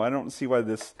don't know. I don't see why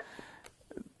this.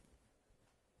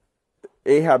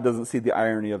 Ahab doesn't see the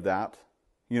irony of that.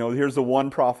 You know, here's the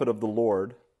one prophet of the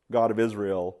Lord, God of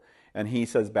Israel, and he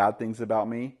says bad things about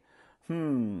me.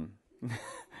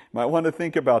 Might want to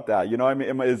think about that. You know, I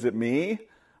mean, is it me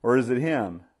or is it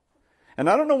him? And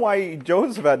I don't know why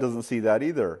Jehoshaphat doesn't see that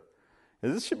either.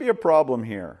 This should be a problem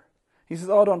here. He says,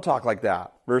 oh, don't talk like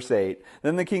that. Verse 8,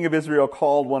 then the king of Israel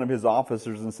called one of his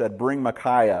officers and said, bring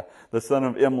Micaiah, the son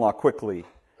of Imlah, quickly.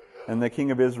 And the king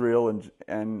of Israel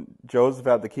and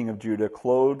Jehoshaphat, the king of Judah,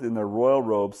 clothed in their royal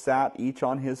robes, sat each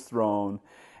on his throne,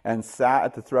 and sat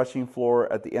at the threshing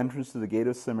floor at the entrance to the gate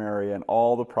of Samaria, and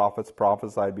all the prophets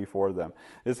prophesied before them.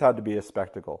 This had to be a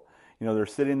spectacle. You know, they're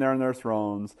sitting there in their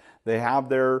thrones. They have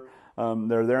they're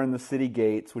there in the city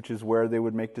gates, which is where they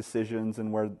would make decisions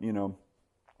and where, you know,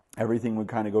 everything would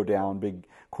kind of go down, big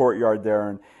courtyard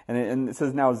there. And it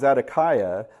says, now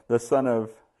Zedekiah, the son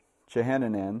of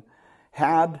Jehanan,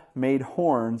 had made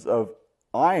horns of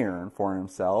iron for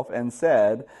himself, and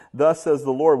said, thus says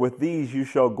the Lord, with these you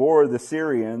shall gore the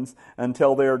Syrians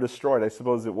until they are destroyed. I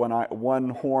suppose that one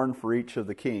horn for each of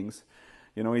the kings.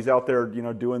 You know, he's out there, you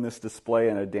know, doing this display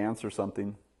in a dance or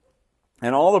something.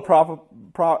 And all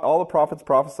the prophets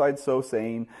prophesied so,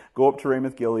 saying, go up to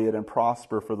Ramoth Gilead and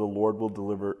prosper, for the Lord will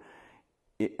deliver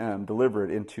it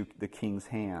into the king's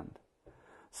hand.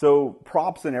 So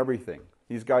props and everything.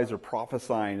 These guys are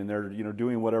prophesying, and they're, you know,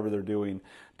 doing whatever they're doing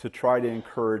to try to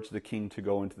encourage the king to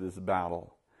go into this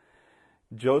battle.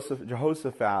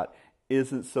 Jehoshaphat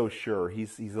isn't so sure.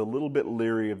 He's a little bit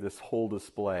leery of this whole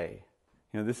display.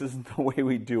 You know, this isn't the way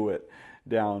we do it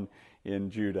down in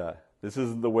Judah. This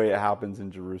isn't the way it happens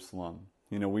in Jerusalem.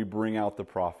 You know, we bring out the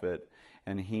prophet,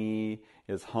 and he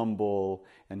is humble,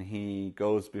 and he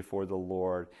goes before the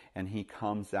Lord, and he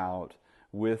comes out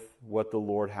with what the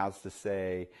Lord has to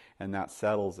say, and that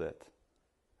settles it.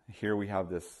 Here we have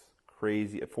this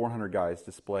crazy 400 guys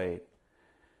displayed.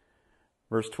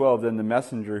 Verse 12, then the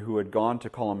messenger who had gone to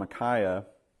call on Micaiah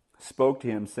spoke to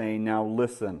him, saying, now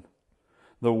listen,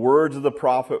 the words of the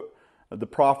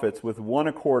prophets with one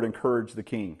accord encourage the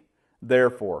king.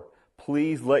 Therefore,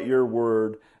 please let your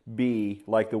word be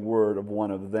like the word of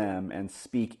one of them, and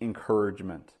speak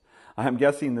encouragement. I'm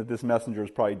guessing that this messenger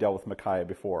has probably dealt with Micaiah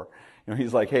before. You know,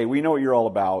 he's like, hey, we know what you're all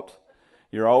about.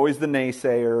 You're always the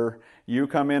naysayer. You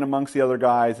come in amongst the other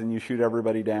guys and you shoot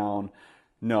everybody down.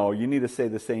 No, you need to say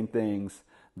the same things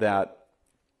that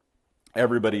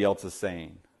everybody else is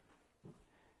saying.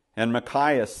 And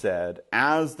Micaiah said,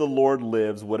 as the Lord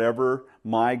lives, whatever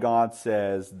my God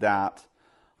says, that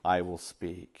I will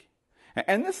speak.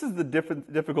 And this is the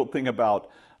difficult thing about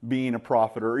being a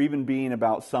prophet, or even being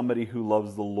about somebody who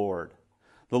loves the Lord.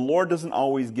 The Lord doesn't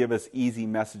always give us easy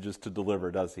messages to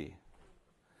deliver, does he?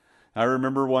 I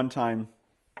remember one time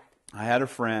I had a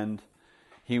friend.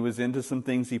 He was into some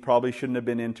things he probably shouldn't have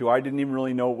been into. I didn't even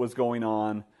really know what was going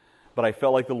on, but I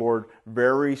felt like the Lord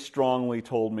very strongly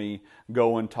told me,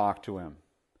 go and talk to him.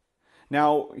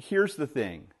 Now, here's the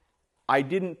thing. I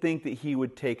didn't think that he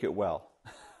would take it well.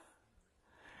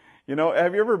 You know,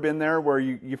 have you ever been there where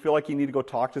you feel like you need to go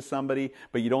talk to somebody,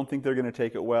 but you don't think they're going to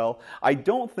take it well? I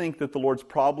don't think that the Lord's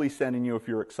probably sending you if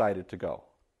you're excited to go.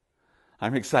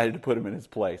 I'm excited to put him in his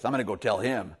place. I'm going to go tell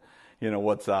him,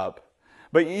 what's up.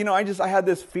 But, I had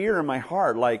this fear in my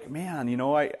heart, like, man,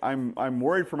 I'm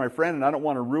worried for my friend, and I don't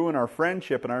want to ruin our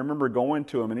friendship. And I remember going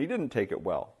to him, and he didn't take it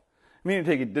well. I mean,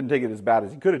 he didn't take it as bad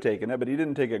as he could have taken it, but he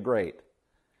didn't take it great.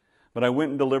 But I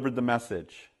went and delivered the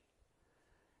message.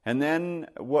 And then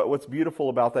what's beautiful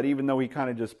about that, even though he kind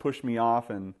of just pushed me off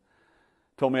and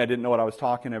told me I didn't know what I was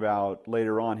talking about,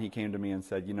 later on he came to me and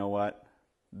said, you know what,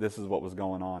 this is what was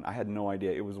going on. I had no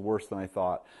idea. It was worse than I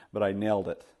thought, but I nailed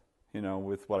it,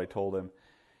 with what I told him.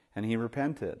 And he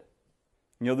repented.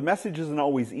 The message isn't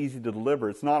always easy to deliver.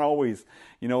 It's not always,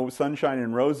 sunshine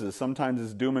and roses. Sometimes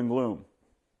it's doom and gloom.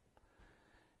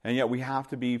 And yet we have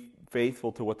to be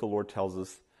faithful to what the Lord tells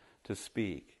us to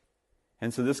speak.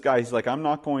 And so this guy, he's like, I'm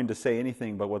not going to say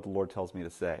anything but what the Lord tells me to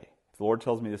say. If the Lord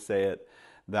tells me to say it,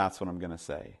 that's what I'm going to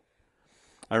say.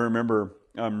 I remember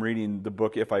reading the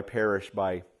book If I Perish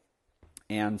by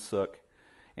Ann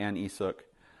Isuk.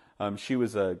 She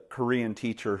was a Korean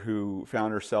teacher who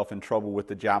found herself in trouble with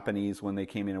the Japanese when they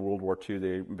came in World War II.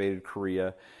 They invaded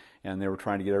Korea, and they were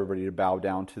trying to get everybody to bow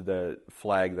down to the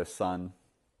flag, the sun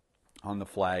on the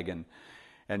flag,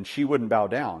 and she wouldn't bow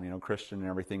down, Christian and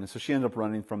everything. And so she ended up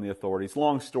running from the authorities.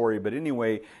 Long story, but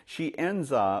anyway, she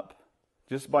ends up,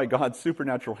 just by God's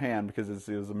supernatural hand, because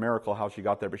it was a miracle how she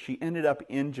got there, but she ended up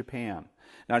in Japan.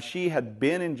 Now, she had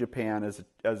been in Japan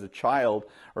as a child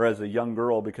or as a young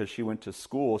girl because she went to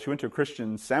school. She went to a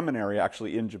Christian seminary,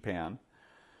 actually, in Japan.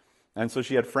 And so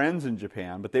she had friends in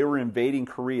Japan, but they were invading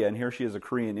Korea, and here she is, a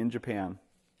Korean in Japan.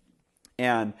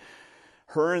 And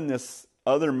her and this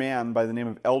other man by the name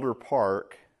of Elder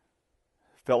Park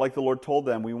felt like the Lord told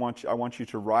them, I want you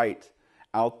to write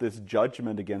out this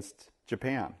judgment against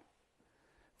Japan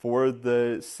for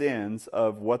the sins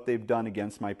of what they've done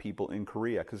against my people in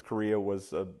Korea. Because Korea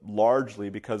was largely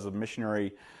because of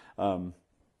missionary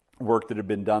work that had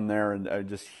been done there, and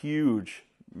just huge,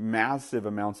 massive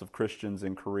amounts of Christians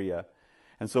in Korea.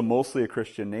 And so mostly a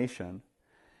Christian nation.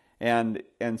 And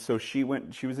so she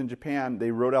was in Japan.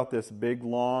 They wrote out this big,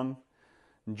 long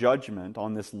judgment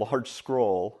on this large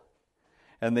scroll.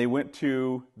 And they went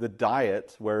to the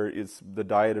Diet, where it's the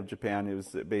Diet of Japan. It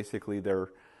was basically their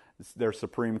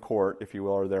Supreme Court, if you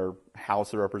will, or their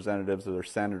House of Representatives or their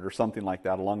Senate or something like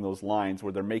that along those lines,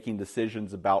 where they're making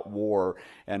decisions about war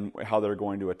and how they're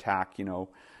going to attack,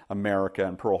 America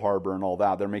and Pearl Harbor and all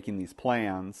that. They're making these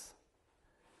plans.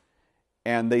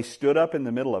 And they stood up in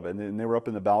the middle of it, and they were up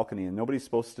in the balcony, and nobody's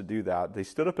supposed to do that. They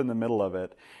stood up in the middle of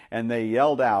it, and they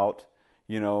yelled out,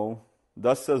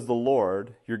 thus says the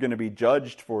Lord, you're going to be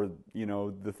judged for,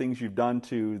 the things you've done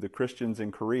to the Christians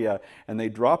in Korea. And they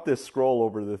dropped this scroll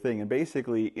over the thing. And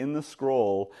basically, in the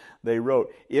scroll, they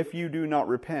wrote, if you do not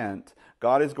repent,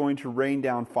 God is going to rain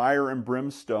down fire and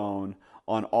brimstone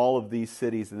on all of these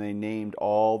cities. And they named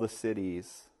all the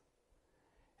cities.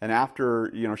 And after,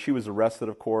 she was arrested,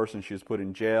 of course, and she was put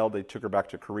in jail. They took her back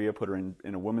to Korea, put her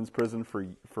in a women's prison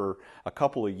for a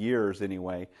couple of years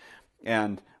anyway.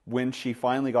 And when she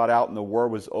finally got out and the war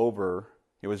was over,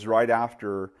 it was right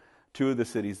after two of the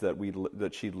cities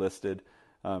that she'd listed,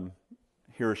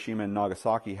 Hiroshima and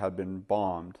Nagasaki, had been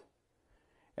bombed.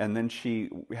 And then she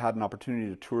had an opportunity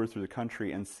to tour through the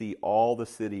country and see all the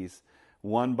cities,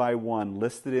 one by one,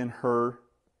 listed in her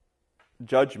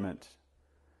judgment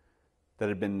that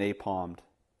had been napalmed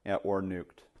or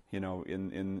nuked,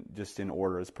 in just in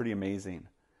order. It's pretty amazing.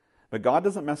 But God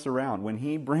doesn't mess around. When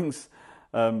He brings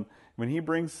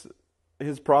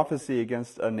His prophecy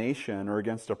against a nation or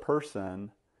against a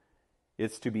person,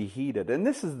 it's to be heeded. And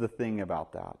this is the thing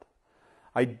about that.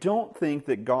 I don't think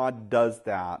that God does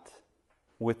that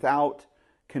without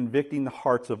convicting the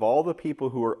hearts of all the people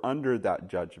who are under that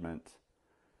judgment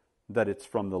that it's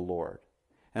from the Lord.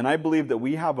 And I believe that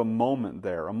we have a moment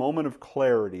there, a moment of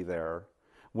clarity there,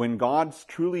 when God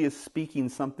truly is speaking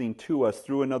something to us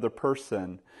through another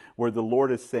person, where the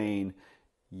Lord is saying,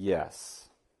 yes,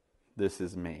 this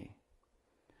is me.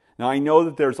 Now, I know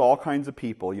that there's all kinds of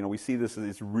people, we see this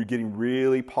is getting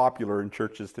really popular in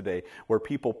churches today, where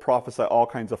people prophesy all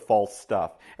kinds of false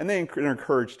stuff, and they're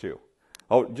encouraged to.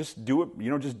 Oh, just do it,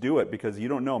 just do it, because you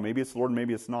don't know. Maybe it's the Lord,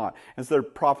 maybe it's not. And so they're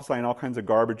prophesying all kinds of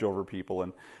garbage over people,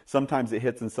 and sometimes it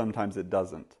hits and sometimes it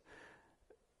doesn't.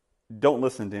 Don't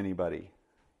listen to anybody.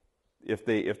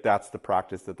 if that's the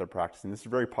practice that they're practicing. This is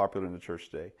very popular in the church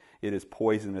today. It is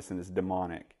poisonous and it's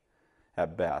demonic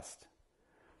at best.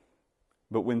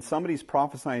 But when somebody's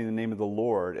prophesying in the name of the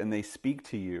Lord and they speak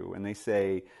to you and they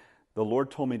say, the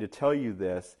Lord told me to tell you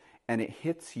this, and it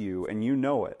hits you and you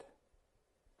know it.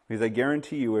 Because I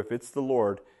guarantee you, if it's the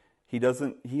Lord, He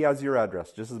has your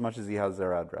address just as much as He has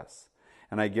their address.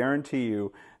 And I guarantee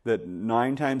you that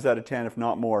 9 times out of 10, if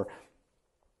not more,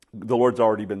 the Lord's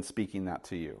already been speaking that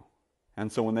to you. And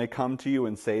so when they come to you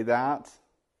and say that,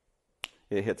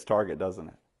 it hits target, doesn't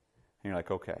it? And you're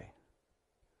like, okay.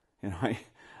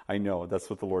 I know that's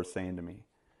what the Lord's saying to me.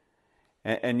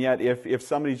 And yet, if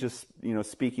somebody's just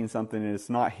speaking something and it's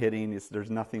not hitting, there's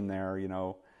nothing there,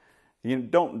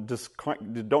 don't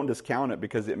discount it,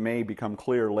 because it may become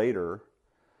clear later.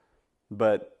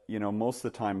 But most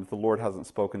of the time, if the Lord hasn't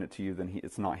spoken it to you, then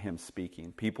it's not Him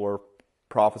speaking. People are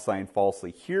prophesying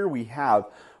falsely. Here we have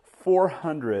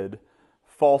 400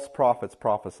 false prophets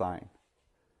prophesying,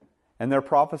 and they're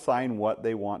prophesying what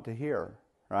they want to hear,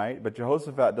 right? But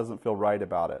Jehoshaphat doesn't feel right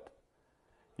about it.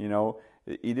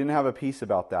 He didn't have a peace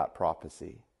about that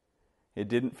prophecy. It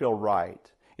didn't feel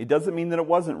right. It doesn't mean that it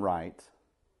wasn't right,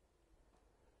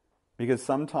 because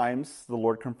sometimes the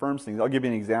Lord confirms things. I'll give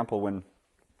you an example.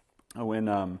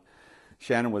 When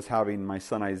Shannon was having my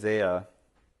son Isaiah,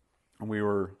 and we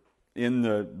were in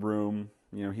the room,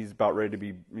 he's about ready to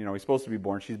be, he's supposed to be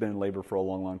born. She's been in labor for a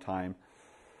long, long time.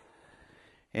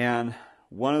 And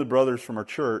one of the brothers from our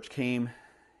church came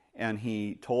and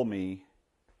he told me,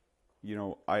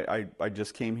 I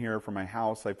just came here from my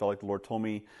house. I felt like the Lord told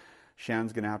me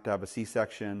Shannon's going to have a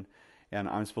C-section, and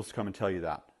I'm supposed to come and tell you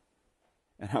that.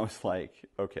 And I was like,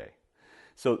 okay.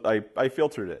 So I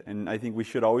filtered it, and I think we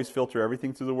should always filter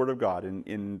everything through the Word of God.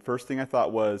 And first thing I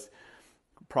thought was,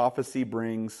 prophecy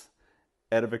brings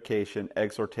edification,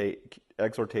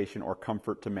 exhortation, or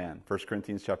comfort to men. 1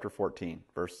 Corinthians chapter 14,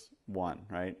 verse 1,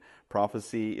 right?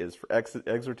 Prophecy is for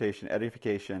exhortation,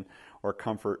 edification, or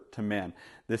comfort to men.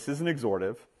 This isn't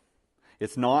exhortive.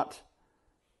 It's not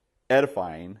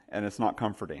edifying, and it's not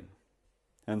comforting.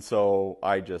 And so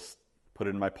I just put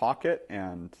it in my pocket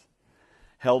and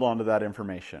held on to that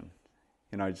information.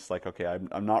 I just like, okay,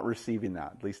 I'm not receiving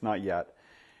that, at least not yet.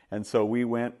 And so we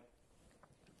went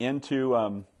into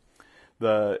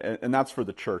and that's for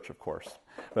the church, of course.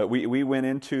 But we went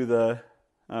into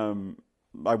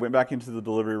I went back into the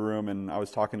delivery room, and I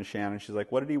was talking to Shannon. She's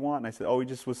like, what did he want? And I said, he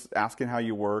just was asking how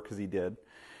you were, because he did.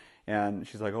 And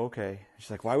she's like, okay.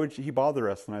 She's like, why would he bother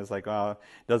us? And I was like, it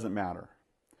doesn't matter.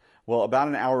 Well, about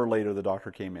an hour later, the doctor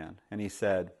came in, and he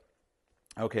said,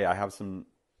 okay, I have some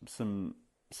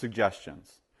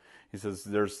suggestions. He says,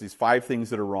 there's these 5 things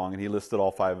that are wrong, and he listed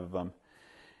all 5 of them.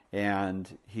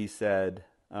 And he said,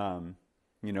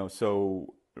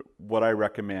 so what I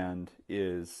recommend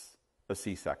is a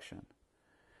C-section.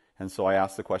 And so I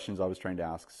asked the questions I was trying to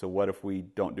ask. So what if we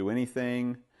don't do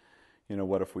anything?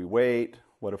 What if we wait?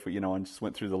 What if we, and just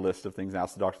went through the list of things,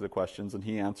 asked the doctor the questions, and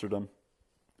he answered them.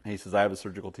 And he says, I have a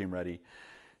surgical team ready.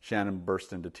 Shannon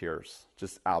burst into tears,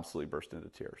 just absolutely burst into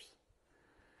tears.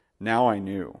 Now I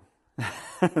knew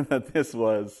that this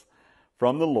was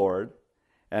from the Lord,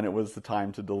 and it was the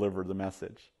time to deliver the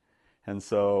message. And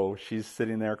so she's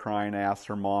sitting there crying. I asked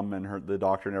her mom and the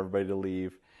doctor and everybody to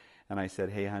leave. And I said,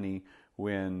 hey, honey,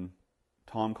 when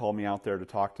Tom called me out there to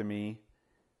talk to me,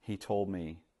 he told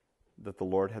me that the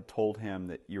Lord had told him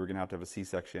that you were going to have a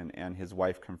C-section, and his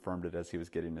wife confirmed it as he was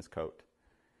getting his coat.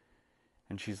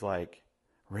 And she's like,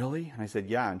 really? And I said,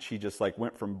 yeah. And she just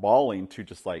went from bawling to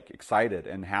just excited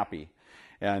and happy.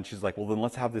 And she's like, well, then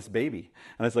let's have this baby.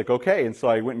 And I was like, okay. And so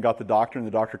I went and got the doctor, and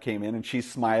the doctor came in, and she's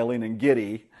smiling and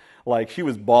giddy, like she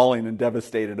was bawling and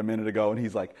devastated a minute ago. And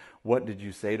he's like, what did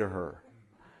you say to her?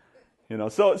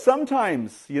 So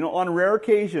sometimes, on rare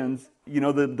occasions,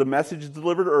 the message is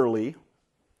delivered early.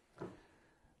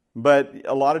 But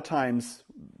a lot of times,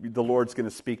 the Lord's going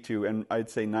to speak to, and I'd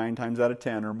say 9 times out of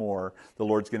 10 or more, the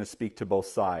Lord's going to speak to both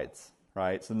sides,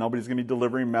 right? So nobody's going to be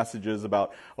delivering messages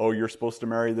about, you're supposed to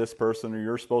marry this person, or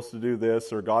you're supposed to do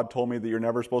this, or God told me that you're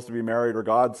never supposed to be married, or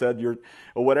God said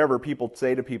or whatever people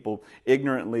say to people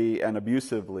ignorantly and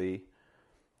abusively,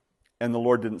 and the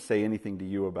Lord didn't say anything to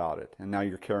you about it, and now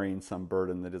you're carrying some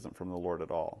burden that isn't from the Lord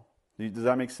at all. Does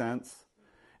that make sense?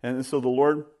 And so the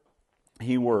Lord,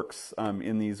 He works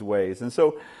in these ways. And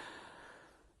so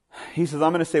He says,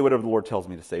 I'm going to say whatever the Lord tells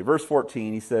me to say. Verse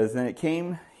 14, He says, Then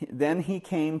he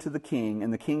came to the king,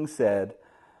 and the king said,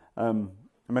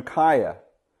 Micaiah,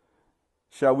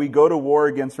 shall we go to war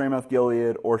against Ramoth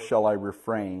Gilead, or shall I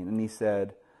refrain? And he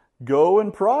said, go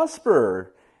and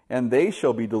prosper, and they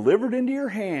shall be delivered into your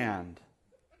hand.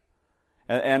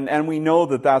 And we know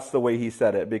that that's the way he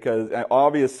said it, because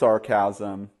obvious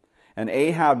sarcasm. And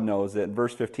Ahab knows it. In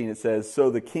verse 15 it says, "So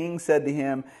the king said to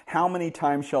him, 'How many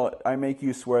times shall I make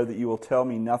you swear that you will tell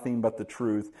me nothing but the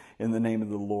truth in the name of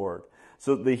the Lord?'"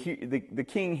 So the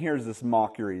king hears this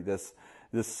mockery, this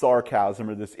sarcasm,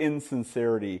 or this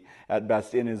insincerity at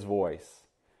best in his voice,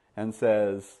 and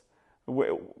says,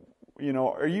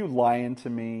 "Are you lying to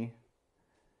me?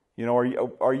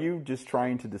 Are you just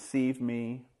trying to deceive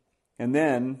me?" And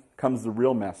then comes the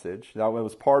real message. That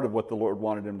was part of what the Lord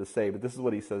wanted him to say, but this is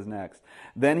what he says next.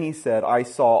 "Then he said, 'I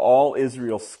saw all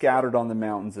Israel scattered on the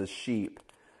mountains as sheep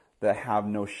that have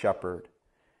no shepherd.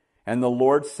 And the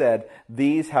Lord said,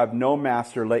 These have no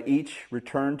master. Let each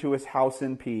return to his house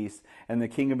in peace.' And the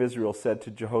king of Israel said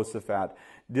to Jehoshaphat,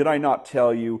 'Did I not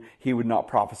tell you he would not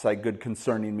prophesy good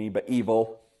concerning me, but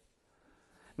evil?'"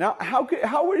 Now, how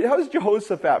is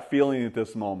Jehoshaphat feeling at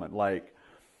this moment? Like,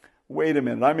 wait a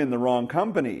minute, I'm in the wrong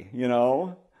company,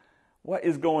 What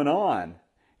is going on?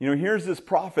 Here's this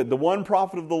prophet, the one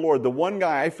prophet of the Lord, the one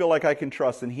guy I feel like I can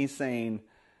trust, and he's saying,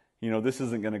 this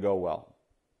isn't going to go well.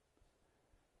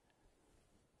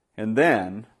 And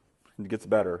then, it gets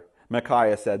better,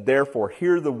 Micaiah said, "Therefore,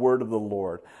 hear the word of the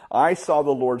Lord. I saw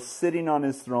the Lord sitting on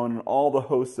his throne, and all the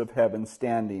hosts of heaven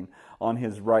standing on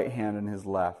his right hand and his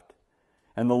left.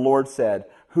 And the Lord said,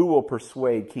 Who will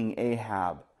persuade King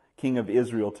Ahab, king of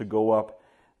Israel, to go up,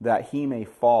 that he may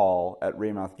fall at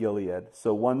Ramoth Gilead?"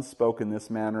 So one spoke in this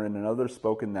manner, and another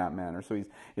spoke in that manner. So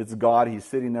it's God. He's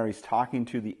sitting there. He's talking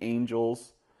to the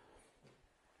angels.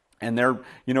 And they're,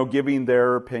 giving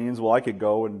their opinions. Well, I could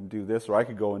go and do this, or I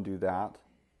could go and do that.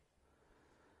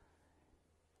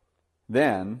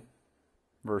 Then,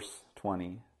 verse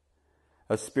 20,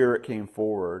 a spirit came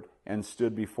forward and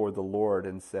stood before the Lord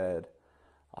and said,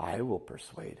 "I will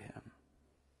persuade him."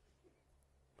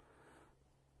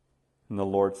 And the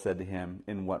Lord said to him,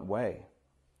 "In what way?"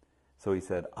 So he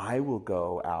said, "I will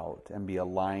go out and be a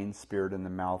lying spirit in the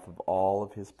mouth of all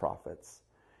of his prophets."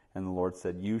 And the Lord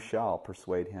said, "You shall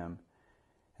persuade him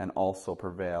and also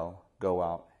prevail. Go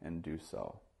out and do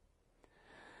so."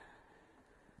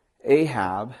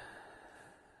 Ahab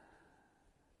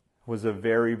was a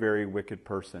very, very wicked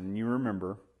person. And you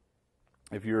remember,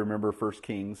 if you remember 1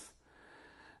 Kings,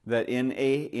 that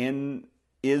in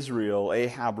Israel,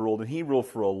 Ahab ruled, and he ruled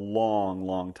for a long,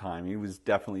 long time. He was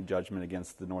definitely judgment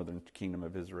against the northern kingdom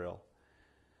of Israel.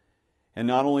 And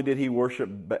not only did he worship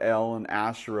Baal and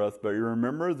Ashereth, but you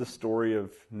remember the story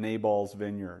of Nabal's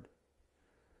vineyard.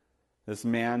 This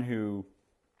man who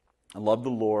loved the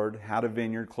Lord, had a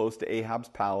vineyard close to Ahab's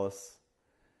palace,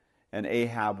 and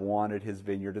Ahab wanted his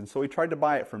vineyard. And so he tried to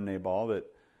buy it from Nabal, is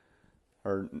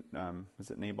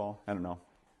it Nabal? I don't know.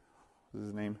 What was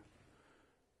his name?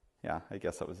 Yeah, I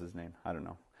guess that was his name. I don't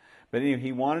know. But anyway,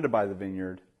 he wanted to buy the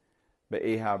vineyard, but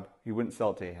he wouldn't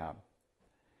sell it to Ahab.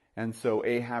 And so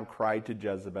Ahab cried to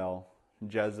Jezebel.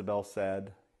 Jezebel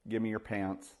said, "Give me your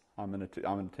pants. I'm going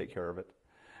to take care of it."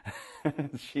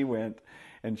 She went,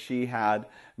 and she had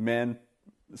men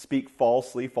speak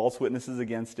false witnesses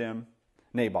against him.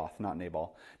 Naboth, not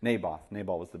Nabal. Naboth.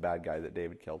 Nabal was the bad guy that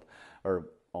David killed, or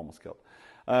almost killed.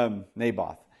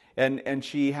 Naboth. And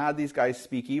she had these guys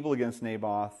speak evil against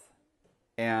Naboth,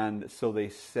 and so they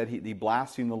said he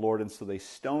blasphemed the Lord, and so they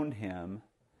stoned him,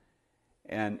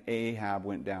 and Ahab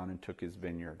went down and took his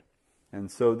vineyard.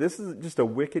 And so this is just a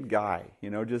wicked guy,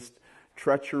 just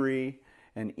treachery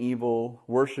and evil,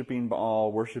 worshiping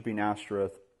Baal, worshiping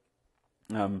Ashtoreth,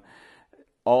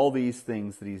 all these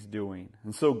things that he's doing.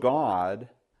 And so God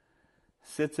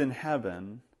sits in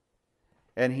heaven,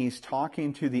 and he's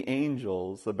talking to the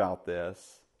angels about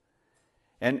this.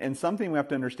 And something we have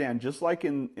to understand, just like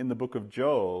in the book of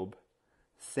Job,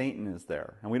 Satan is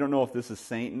there. And we don't know if this is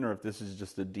Satan or if this is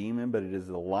just a demon, but it is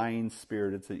a lying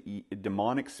spirit. It's a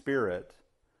demonic spirit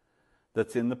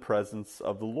that's in the presence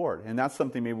of the Lord. And that's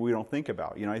something maybe we don't think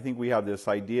about. I think we have this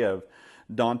idea of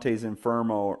Dante's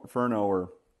Inferno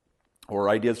or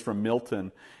ideas from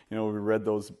Milton. We read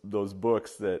those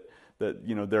books that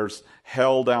there's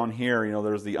hell down here.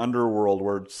 There's the underworld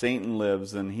where Satan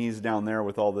lives, and he's down there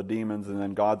with all the demons, and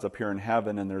then God's up here in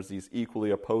heaven, and there's these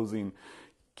equally opposing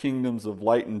kingdoms of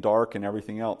light and dark and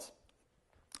everything else.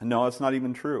 No, it's not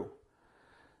even true.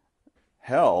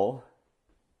 Hell,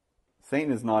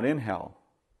 Satan is not in hell.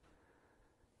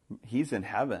 He's in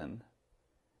heaven,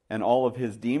 and all of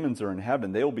his demons are in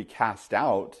heaven. They will be cast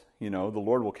out. The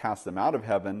Lord will cast them out of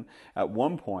heaven at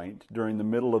one point during the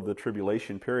middle of the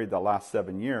tribulation period that lasts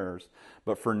 7 years.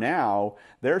 But for now,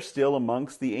 they're still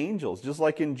amongst the angels. Just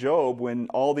like in Job, when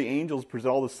all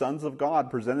the sons of God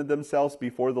presented themselves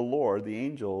before the Lord, the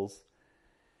angels,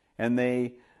 and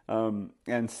they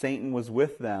and Satan was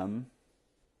with them.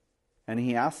 And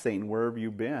he asked Satan, where have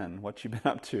you been? What you been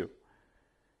up to?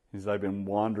 He says, I've been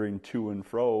wandering to and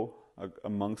fro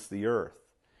amongst the earth.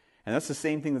 And that's the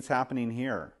same thing that's happening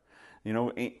here. You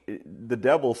know, the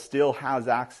devil still has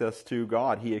access to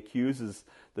God. He accuses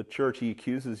the church. He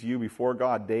accuses you before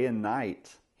God day and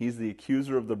night. He's the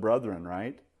accuser of the brethren,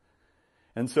 right?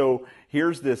 And so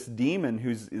here's this demon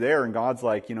who's there, and God's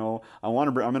like, you know, I'm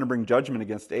going to bring judgment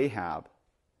against Ahab.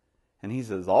 And he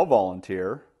says, I'll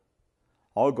volunteer.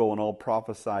 I'll go and I'll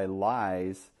prophesy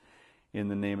lies in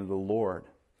the name of the Lord.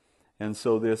 And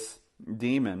so this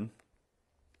demon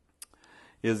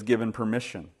is given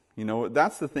permission. You know,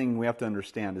 that's the thing we have to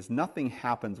understand, is nothing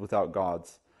happens without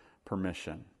God's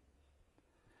permission.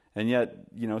 And yet,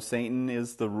 you know, Satan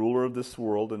is the ruler of this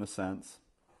world in a sense.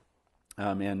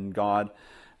 And God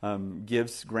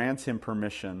grants him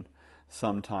permission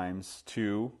sometimes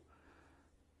to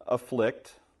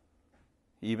afflict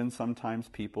even sometimes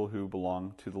people who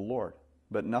belong to the Lord.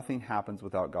 But nothing happens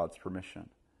without God's permission.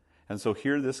 And so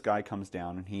here this guy comes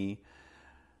down, and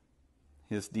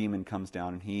his demon comes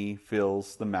down, and he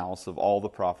fills the mouths of all the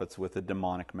prophets with a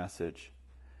demonic message.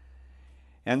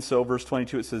 And so, verse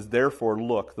 22, it says, therefore,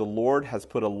 look, the Lord has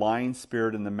put a lying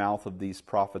spirit in the mouth of these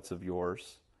prophets of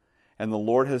yours, and the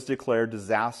Lord has declared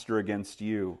disaster against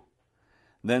you.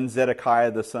 Then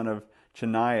Zedekiah, the son of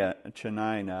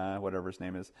Chenaanah, whatever his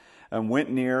name is, went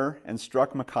near and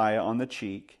struck Micaiah on the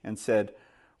cheek and said,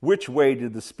 which way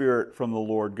did the Spirit from the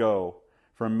Lord go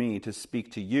from me to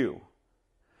speak to you?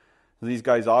 These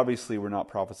guys obviously were not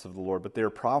prophets of the Lord, but they're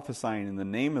prophesying in the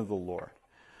name of the Lord.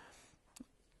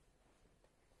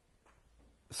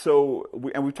 So,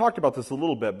 we've talked about this a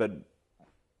little bit, but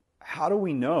how do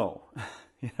we know?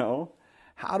 You know,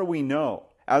 how do we know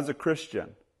as a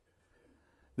Christian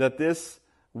that this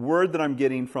word that I'm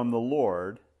getting from the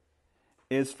Lord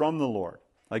is from the Lord?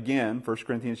 Again, 1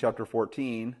 Corinthians chapter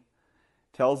 14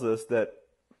 tells us that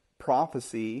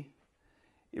prophecy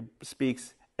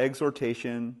speaks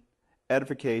exhortation,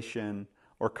 edification,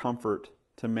 or comfort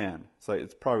to men. So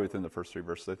it's probably within the first three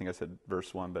verses. I think I said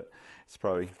verse 1, but it's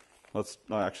probably, let's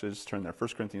turn there. 1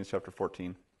 Corinthians chapter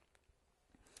 14.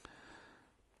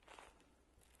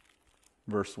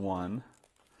 Verse 1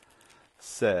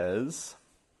 says,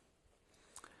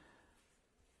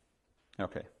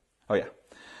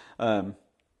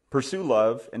 pursue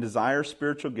love and desire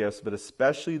spiritual gifts, but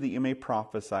especially that you may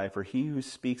prophesy, for he who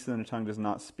speaks in a tongue does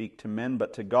not speak to men,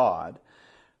 but to God.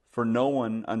 For no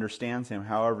one understands him,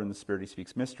 however in the Spirit he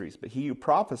speaks mysteries. But he who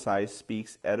prophesies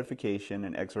speaks edification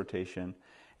and exhortation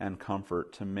and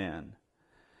comfort to men.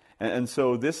 And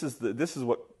so this is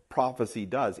what prophecy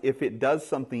does. If it does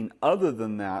something other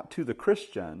than that to the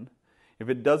Christian, if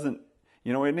it doesn't,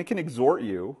 you know, and it can exhort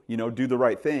you, you know, do the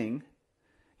right thing.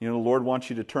 You know, the Lord wants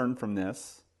you to turn from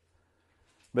this.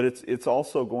 But it's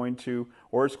also going to,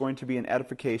 or it's going to be an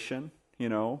edification, you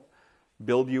know,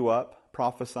 build you up,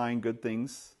 prophesying good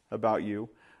things about you,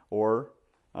 or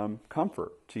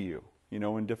comfort to you, you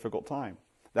know, in difficult time.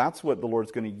 That's what the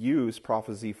Lord's going to use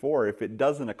prophecy for. If it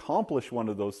doesn't accomplish one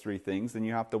of those three things, then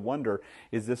you have to wonder,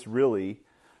 is this really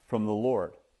from the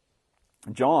Lord?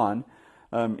 John,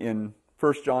 in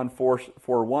 1 John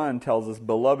 4:1 tells us,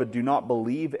 beloved, do not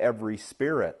believe every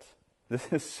spirit. This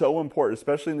is so important,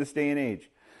 especially in this day and age,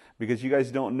 because you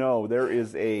guys don't know, there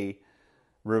is a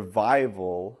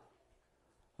revival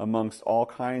amongst all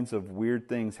kinds of weird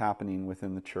things happening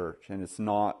within the church. And it's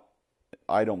not,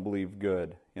 I don't believe,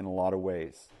 good in a lot of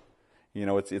ways. You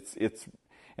know, it's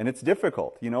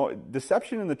difficult. You know,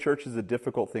 deception in the church is a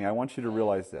difficult thing. I want you to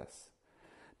realize this.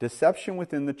 Deception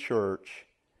within the church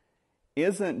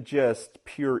isn't just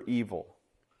pure evil.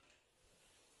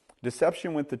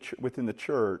 Deception within the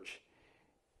church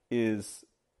is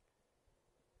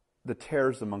the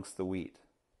tares amongst the wheat.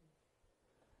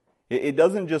 It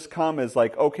doesn't just come as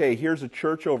like, okay, here's a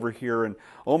church over here, and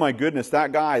oh my goodness,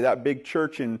 that guy, that big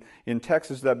church in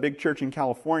Texas, that big church in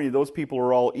California, those people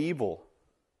are all evil.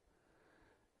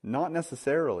 Not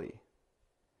necessarily.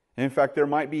 And in fact, there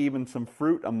might be even some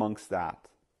fruit amongst that.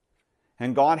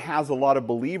 And God has a lot of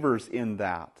believers in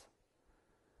that.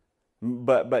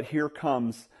 But here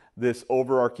comes this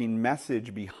overarching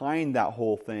message behind that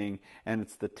whole thing, and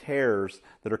it's the tares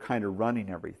that are kind of running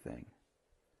everything.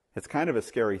 It's kind of a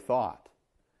scary thought.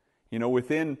 You know,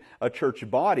 within a church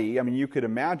body, I mean, you could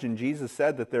imagine, Jesus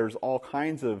said that there's all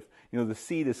kinds of, you know, the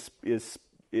seed is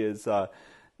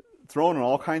thrown in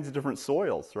all kinds of different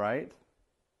soils, right?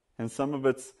 And some of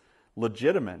it's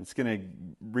legitimate. It's going to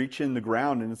reach in the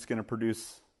ground and it's going to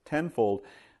produce tenfold.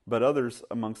 But others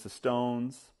amongst the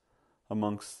stones,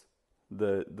 amongst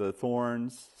the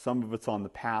thorns. Some of it's on the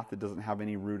path that doesn't have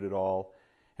any root at all.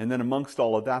 And then amongst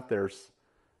all of that, there's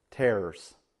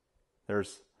tares.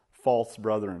 There's false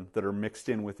brethren that are mixed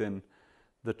in within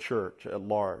the church at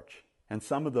large. And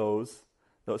some of those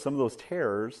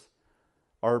tares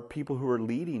are people who are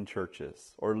leading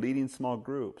churches or leading small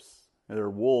groups. They're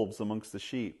wolves amongst the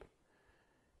sheep.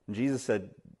 And Jesus said,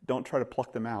 don't try to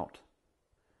pluck them out.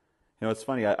 You know, it's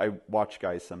funny, I watch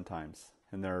guys sometimes,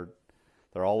 and they're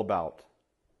all about,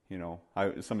 you know,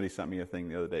 somebody sent me a thing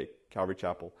the other day, Calvary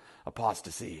Chapel,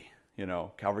 apostasy, you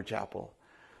know, Calvary Chapel,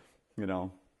 you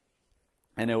know.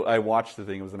 And I watched the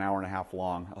thing, it was an hour and a half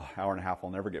long, hour and a half I'll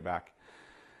never get back.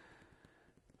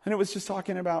 And it was just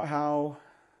talking about how,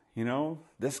 you know,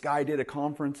 this guy did a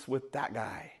conference with that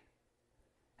guy.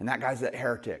 And that guy's a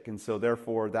heretic, and so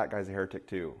therefore that guy's a heretic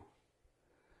too.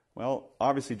 Well,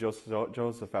 obviously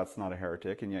Jehoshaphat's not a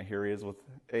heretic, and yet here he is with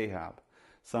Ahab.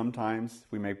 Sometimes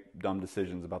we make dumb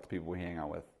decisions about the people we hang out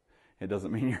with. It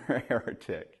doesn't mean you're a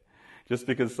heretic. Just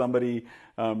because somebody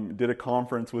did a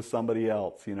conference with somebody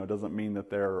else, you know, doesn't mean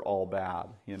that they're all bad,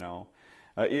 you know.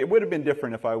 It would have been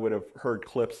different if I would have heard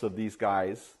clips of these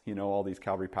guys, you know, all these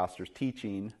Calvary pastors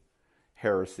teaching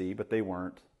heresy, but they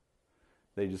weren't.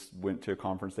 They just went to a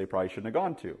conference they probably shouldn't have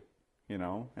gone to, you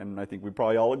know, and I think we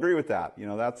probably all agree with that. You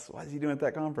know, what is he doing at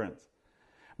that conference?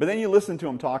 But then you listen to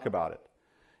him talk about it.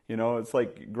 You know, it's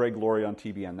like Greg Laurie on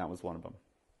TBN, that was one of them.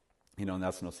 You know, and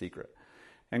that's no secret.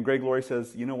 And Greg Laurie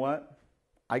says, you know what?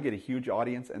 I get a huge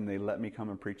audience and they let me come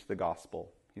and preach the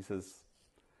gospel. He says,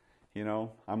 you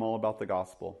know, I'm all about the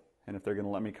gospel. And if they're going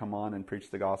to let me come on and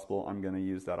preach the gospel, I'm going to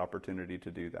use that opportunity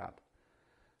to do that.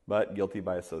 But guilty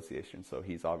by association, so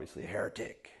he's obviously a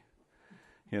heretic.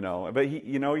 You know, but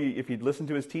if you'd listen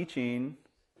to his teaching,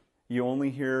 you only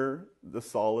hear the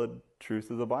solid truth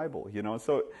of the Bible, you know.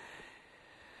 So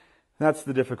that's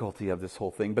the difficulty of this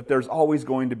whole thing. But there's always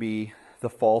going to be the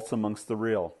false amongst the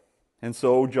real. And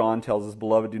so John tells us,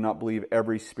 beloved, do not believe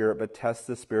every spirit, but test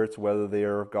the spirits whether they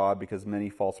are of God, because many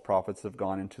false prophets have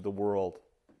gone into the world.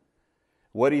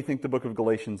 What do you think the book of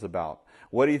Galatians is about?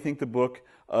 What do you think the book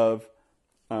of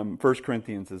 1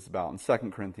 Corinthians is about and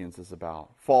 2 Corinthians is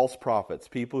about? False prophets,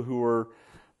 people who are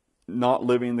not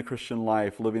living the Christian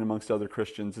life, living amongst other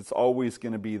Christians. It's always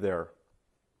going to be there.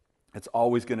 It's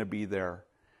always going to be there.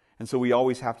 And so we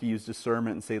always have to use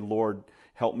discernment and say, Lord,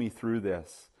 help me through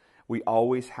this. We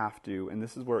always have to, and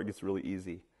this is where it gets really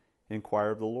easy,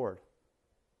 inquire of the Lord.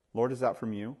 Lord, is that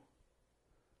from you?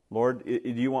 Lord, do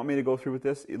you want me to go through with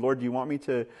this? Lord, do you want me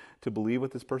to believe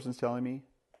what this person's telling me?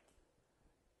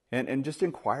 And just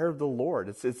inquire of the Lord.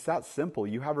 It's that simple.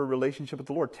 You have a relationship with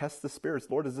the Lord. Test the spirits.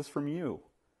 Lord, is this from you?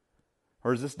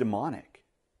 Or is this demonic?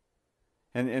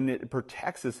 And it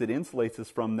protects us. It insulates us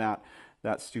from that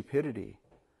stupidity.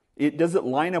 Does it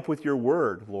line up with your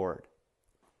word, Lord?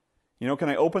 You know, can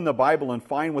I open the Bible and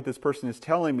find what this person is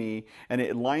telling me and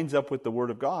it lines up with the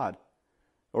word of God?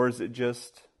 Or is it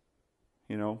just,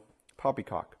 you know,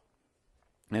 poppycock?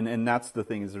 And that's the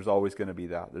thing, is there's always going to be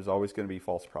that. There's always going to be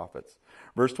false prophets.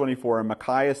 Verse 24, and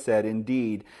Micaiah said,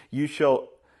 indeed, you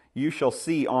shall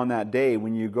see on that day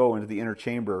when you go into the inner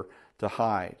chamber to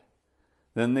hide.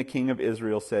 Then the king of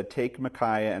Israel said, take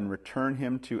Micaiah and return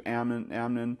him to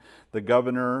Amnon, the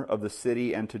governor of the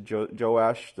city, and to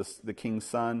Joash, the king's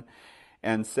son,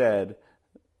 and said,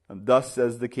 thus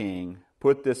says the king,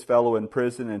 put this fellow in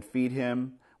prison and feed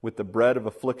him with the bread of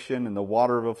affliction and the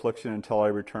water of affliction until I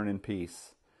return in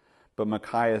peace. But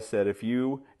Micaiah said, if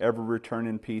you ever return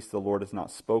in peace, the Lord has not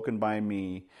spoken by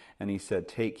me. And he said,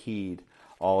 take heed,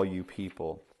 all you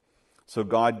people. So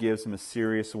God gives him a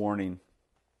serious warning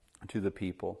to the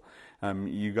people.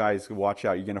 You guys watch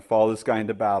out. You're going to follow this guy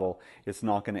into battle. It's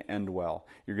not going to end well.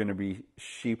 You're going to be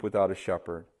sheep without a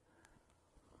shepherd.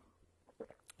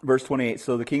 Verse 28,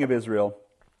 so the king of Israel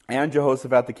and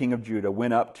Jehoshaphat, the king of Judah,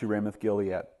 went up to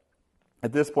Ramoth-Gilead.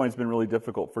 At this point, it's been really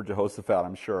difficult for Jehoshaphat,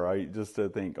 I'm sure. Just to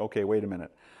think, okay, wait a minute.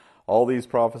 All these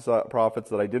prophets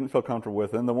that I didn't feel comfortable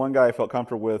with, and the one guy I felt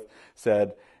comfortable with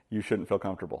said, you shouldn't feel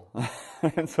comfortable.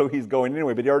 And so he's going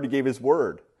anyway, but he already gave his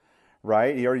word,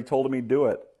 right? He already told him he'd do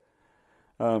it.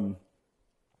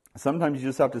 Sometimes you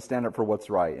just have to stand up for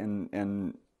what's right,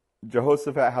 and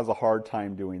Jehoshaphat has a hard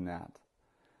time doing that.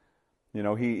 You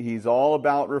know, he's all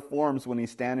about reforms when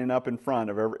he's standing up in front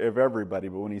of everybody,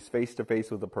 but when he's face to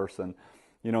face with a person,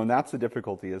 you know, and that's the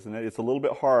difficulty, isn't it? It's a little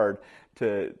bit hard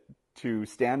to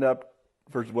stand up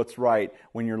for what's right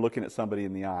when you're looking at somebody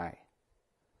in the eye.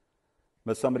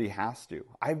 But somebody has to.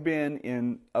 I've been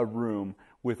in a room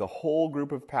with a whole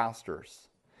group of pastors.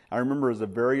 I remember as a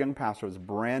very young pastor, I was a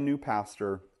brand new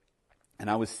pastor, and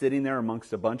I was sitting there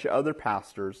amongst a bunch of other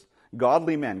pastors,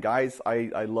 Godly men, guys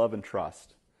I love and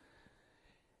trust.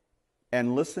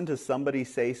 And listen to somebody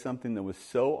say something that was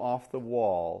so off the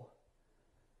wall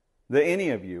that any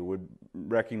of you would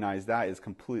recognize that is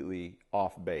completely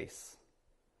off base.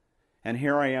 And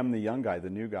here I am, the young guy, the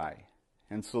new guy.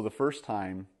 And so the first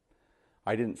time,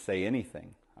 I didn't say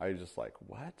anything. I was just like,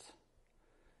 what?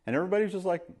 And everybody was just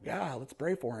like, yeah, let's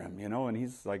pray for him, And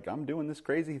he's like, I'm doing this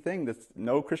crazy thing that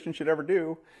no Christian should ever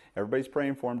do. Everybody's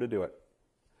praying for him to do it.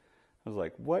 I was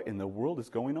like, what in the world is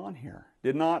going on here?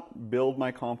 Did not build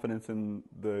my confidence in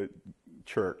the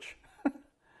church.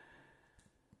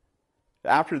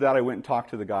 After that, I went and talked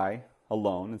to the guy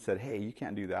alone and said, hey, you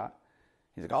can't do that.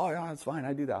 He's like, oh, yeah, that's fine.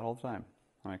 I do that all the time.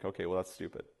 I'm like, okay, well, that's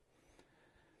stupid.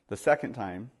 The second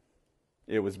time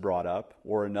it was brought up,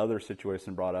 or another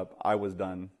situation brought up, I was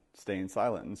done staying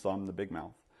silent, and so I'm the big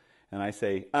mouth. And I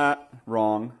say,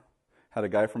 wrong. Had a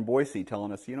guy from Boise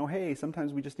telling us, hey,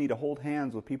 sometimes we just need to hold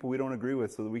hands with people we don't agree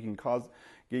with so that we can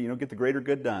get the greater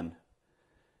good done.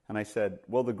 And I said,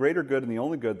 well, the greater good and the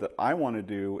only good that I want to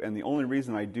do, and the only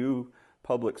reason I do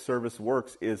public service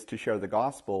works is to share the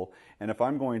gospel. And if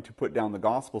I'm going to put down the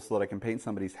gospel so that I can paint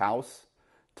somebody's house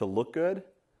to look good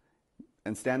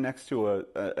and stand next to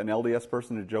an LDS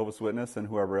person, a Jehovah's Witness, and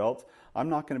whoever else, I'm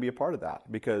not going to be a part of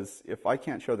that. Because if I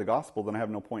can't share the gospel, then I have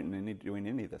no point in doing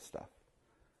any of this stuff.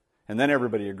 And then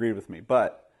everybody agreed with me.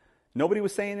 But nobody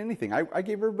was saying anything. I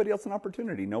gave everybody else an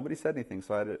opportunity. Nobody said anything,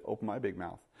 so I had to open my big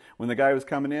mouth. When the guy was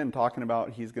coming in talking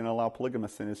about he's going to allow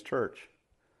polygamists in his church,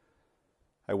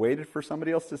 I waited for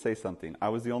somebody else to say something. I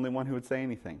was the only one who would say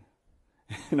anything.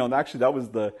 Actually, that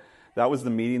was the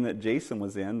meeting that Jason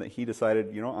was in, that he decided,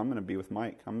 I'm going to be with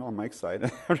Mike. I'm on Mike's side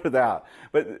after that.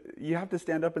 But you have to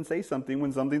stand up and say something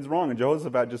when something's wrong, and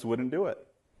Jehoshaphat just wouldn't do it.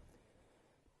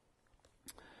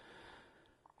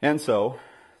 And so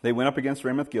they went up against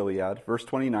Ramoth-Gilead. Verse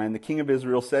 29, the king of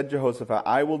Israel said to Jehoshaphat,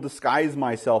 I will disguise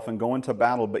myself and go into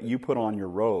battle, but you put on your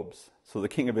robes. So the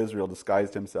king of Israel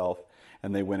disguised himself,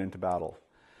 and they went into battle.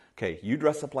 Okay, you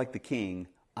dress up like the king.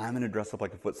 I'm going to dress up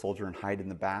like a foot soldier and hide in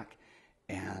the back.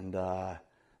 And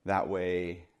that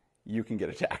way you can get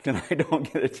attacked and I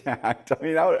don't get attacked. I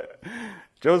mean,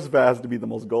 Jehoshaphat has to be the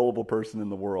most gullible person in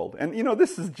the world. And,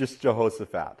 this is just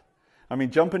Jehoshaphat. I mean,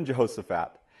 jumping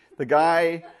Jehoshaphat. The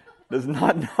guy does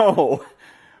not know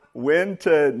when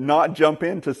to not jump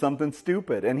into something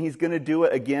stupid. And he's going to do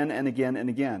it again and again and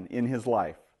again in his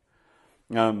life.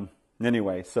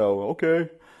 Anyway, so, okay.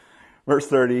 Verse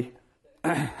 30.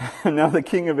 Now the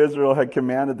king of Israel had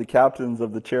commanded the captains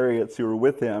of the chariots who were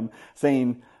with him,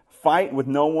 saying, fight with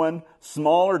no one,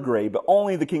 small or great, but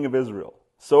only the king of Israel.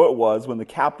 So it was, when the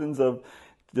captains of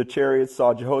the chariots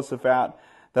saw Jehoshaphat,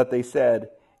 that they said,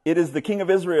 it is the king of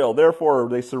Israel. Therefore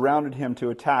they surrounded him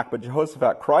to attack. But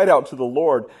Jehoshaphat cried out to the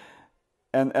Lord,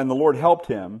 and the Lord helped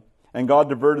him, and God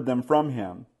diverted them from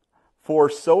him. For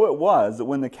so it was that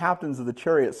when the captains of the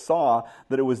chariots saw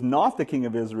that it was not the king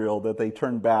of Israel, that they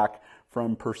turned back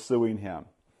from pursuing him.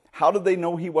 How did they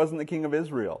know he wasn't the king of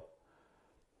Israel?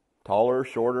 Taller,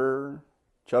 shorter,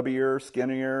 chubbier,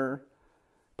 skinnier?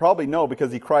 Probably no,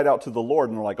 because he cried out to the Lord,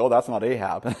 and they're like, oh, that's not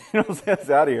Ahab. That's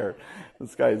out of here.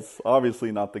 This guy's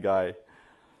obviously not the guy.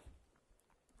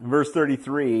 Verse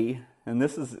 33, and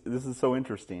this is so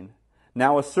interesting.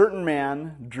 Now a certain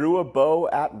man drew a bow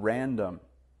at random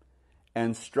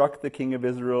and struck the king of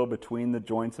Israel between the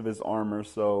joints of his armor.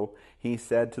 So he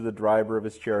said to the driver of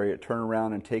his chariot, turn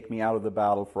around and take me out of the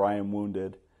battle, for I am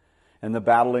wounded. And the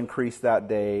battle increased that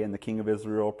day, and the king of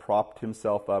Israel propped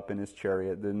himself up in his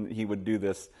chariot. Then he would do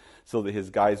this so that his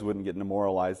guys wouldn't get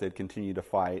demoralized. They'd continue to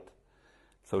fight.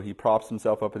 So he props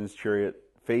himself up in his chariot,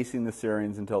 facing the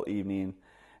Syrians until evening,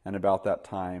 and about that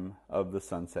time of the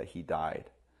sunset he died.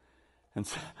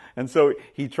 And so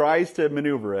he tries to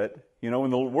maneuver it.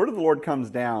 When the word of the Lord comes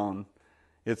down,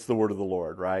 it's the word of the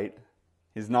Lord, right?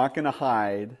 He's not going to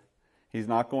hide. He's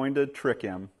not going to trick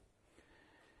him.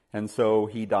 And so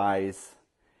he dies.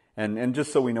 And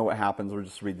just so we know what happens, we'll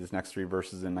just read these next 3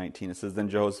 verses in 19. It says, then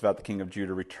Jehoshaphat, the king of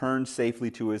Judah, returned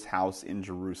safely to his house in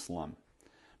Jerusalem.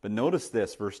 But notice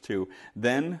this, verse 2.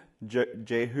 Then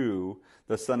Jehu,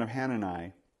 the son of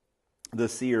Hanani, the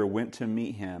seer, went to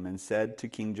meet him and said to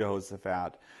King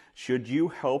Jehoshaphat, should you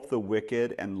help the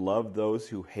wicked and love those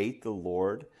who hate the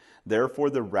Lord? Therefore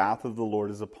the wrath of the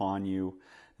Lord is upon you.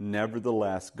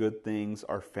 Nevertheless, good things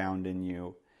are found in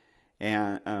you,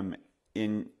 and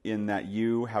in that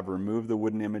you have removed the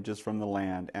wooden images from the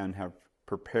land and have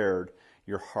prepared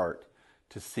your heart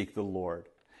to seek the Lord.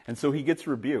 And so he gets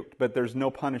rebuked, but there's no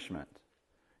punishment.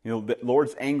 The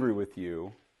Lord's angry with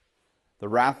you. The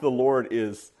wrath of the Lord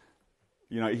is,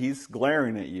 he's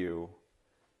glaring at you,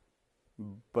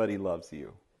 but he loves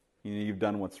you. You've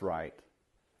done what's right.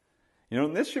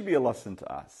 And this should be a lesson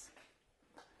to us.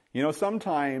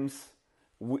 Sometimes,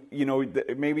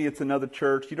 maybe it's another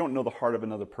church. You don't know the heart of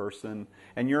another person.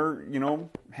 And you're,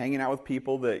 hanging out with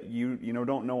people that you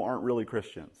don't know aren't really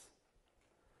Christians.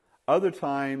 Other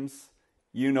times,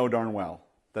 you know darn well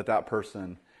that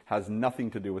person has nothing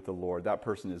to do with the Lord. That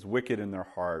person is wicked in their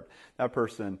heart. That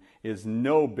person is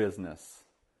no business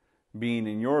being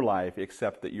in your life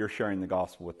except that you're sharing the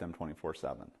gospel with them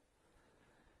 24/7.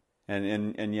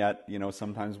 And yet,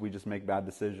 sometimes we just make bad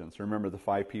decisions. Remember, the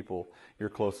 5 people you're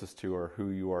closest to are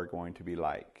who you are going to be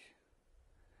like.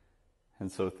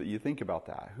 And so you think about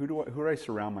that. Who do I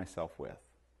surround myself with?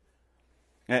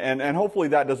 And hopefully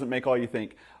that doesn't make all you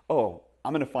think, oh,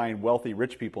 I'm going to find wealthy,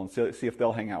 rich people and see if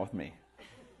they'll hang out with me.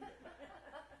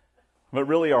 But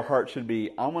really our heart should be,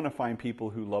 I'm going to find people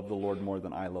who love the Lord more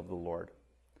than I love the Lord.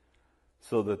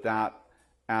 So that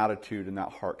attitude and that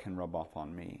heart can rub off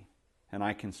on me. And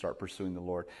I can start pursuing the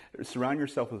Lord. Surround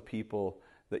yourself with people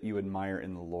that you admire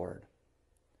in the Lord.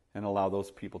 And allow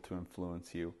those people to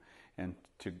influence you and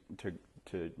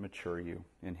to mature you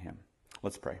in Him.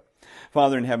 Let's pray.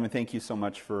 Father in heaven, thank you so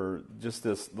much for just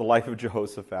the life of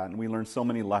Jehoshaphat. And we learned so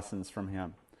many lessons from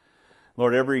him.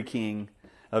 Lord, every king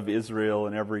of Israel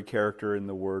and every character in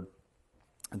the Word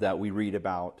that we read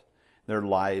about, their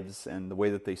lives and the way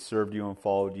that they served you and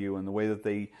followed you and the way that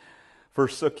they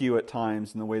forsook you at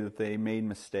times and the way that they made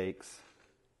mistakes.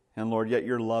 And Lord, yet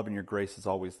your love and your grace is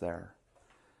always there.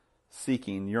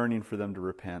 Seeking, yearning for them to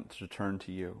repent, to turn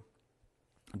to you.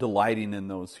 Delighting in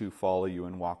those who follow you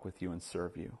and walk with you and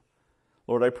serve you.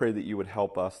 Lord, I pray that you would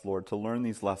help us, Lord, to learn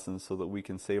these lessons so that we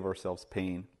can save ourselves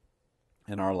pain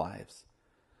in our lives.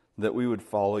 That we would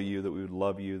follow you, that we would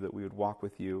love you, that we would walk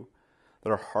with you, that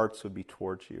our hearts would be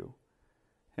towards you,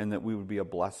 and that we would be a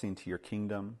blessing to your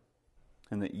kingdom,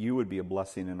 and that you would be a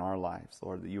blessing in our lives,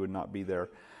 Lord, that you would not be there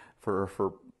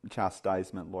for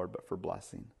chastisement, Lord, but for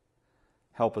blessing.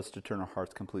 Help us to turn our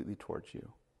hearts completely towards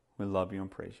you. We love you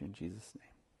and praise you in Jesus' name.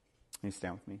 Can you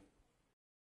stand with me?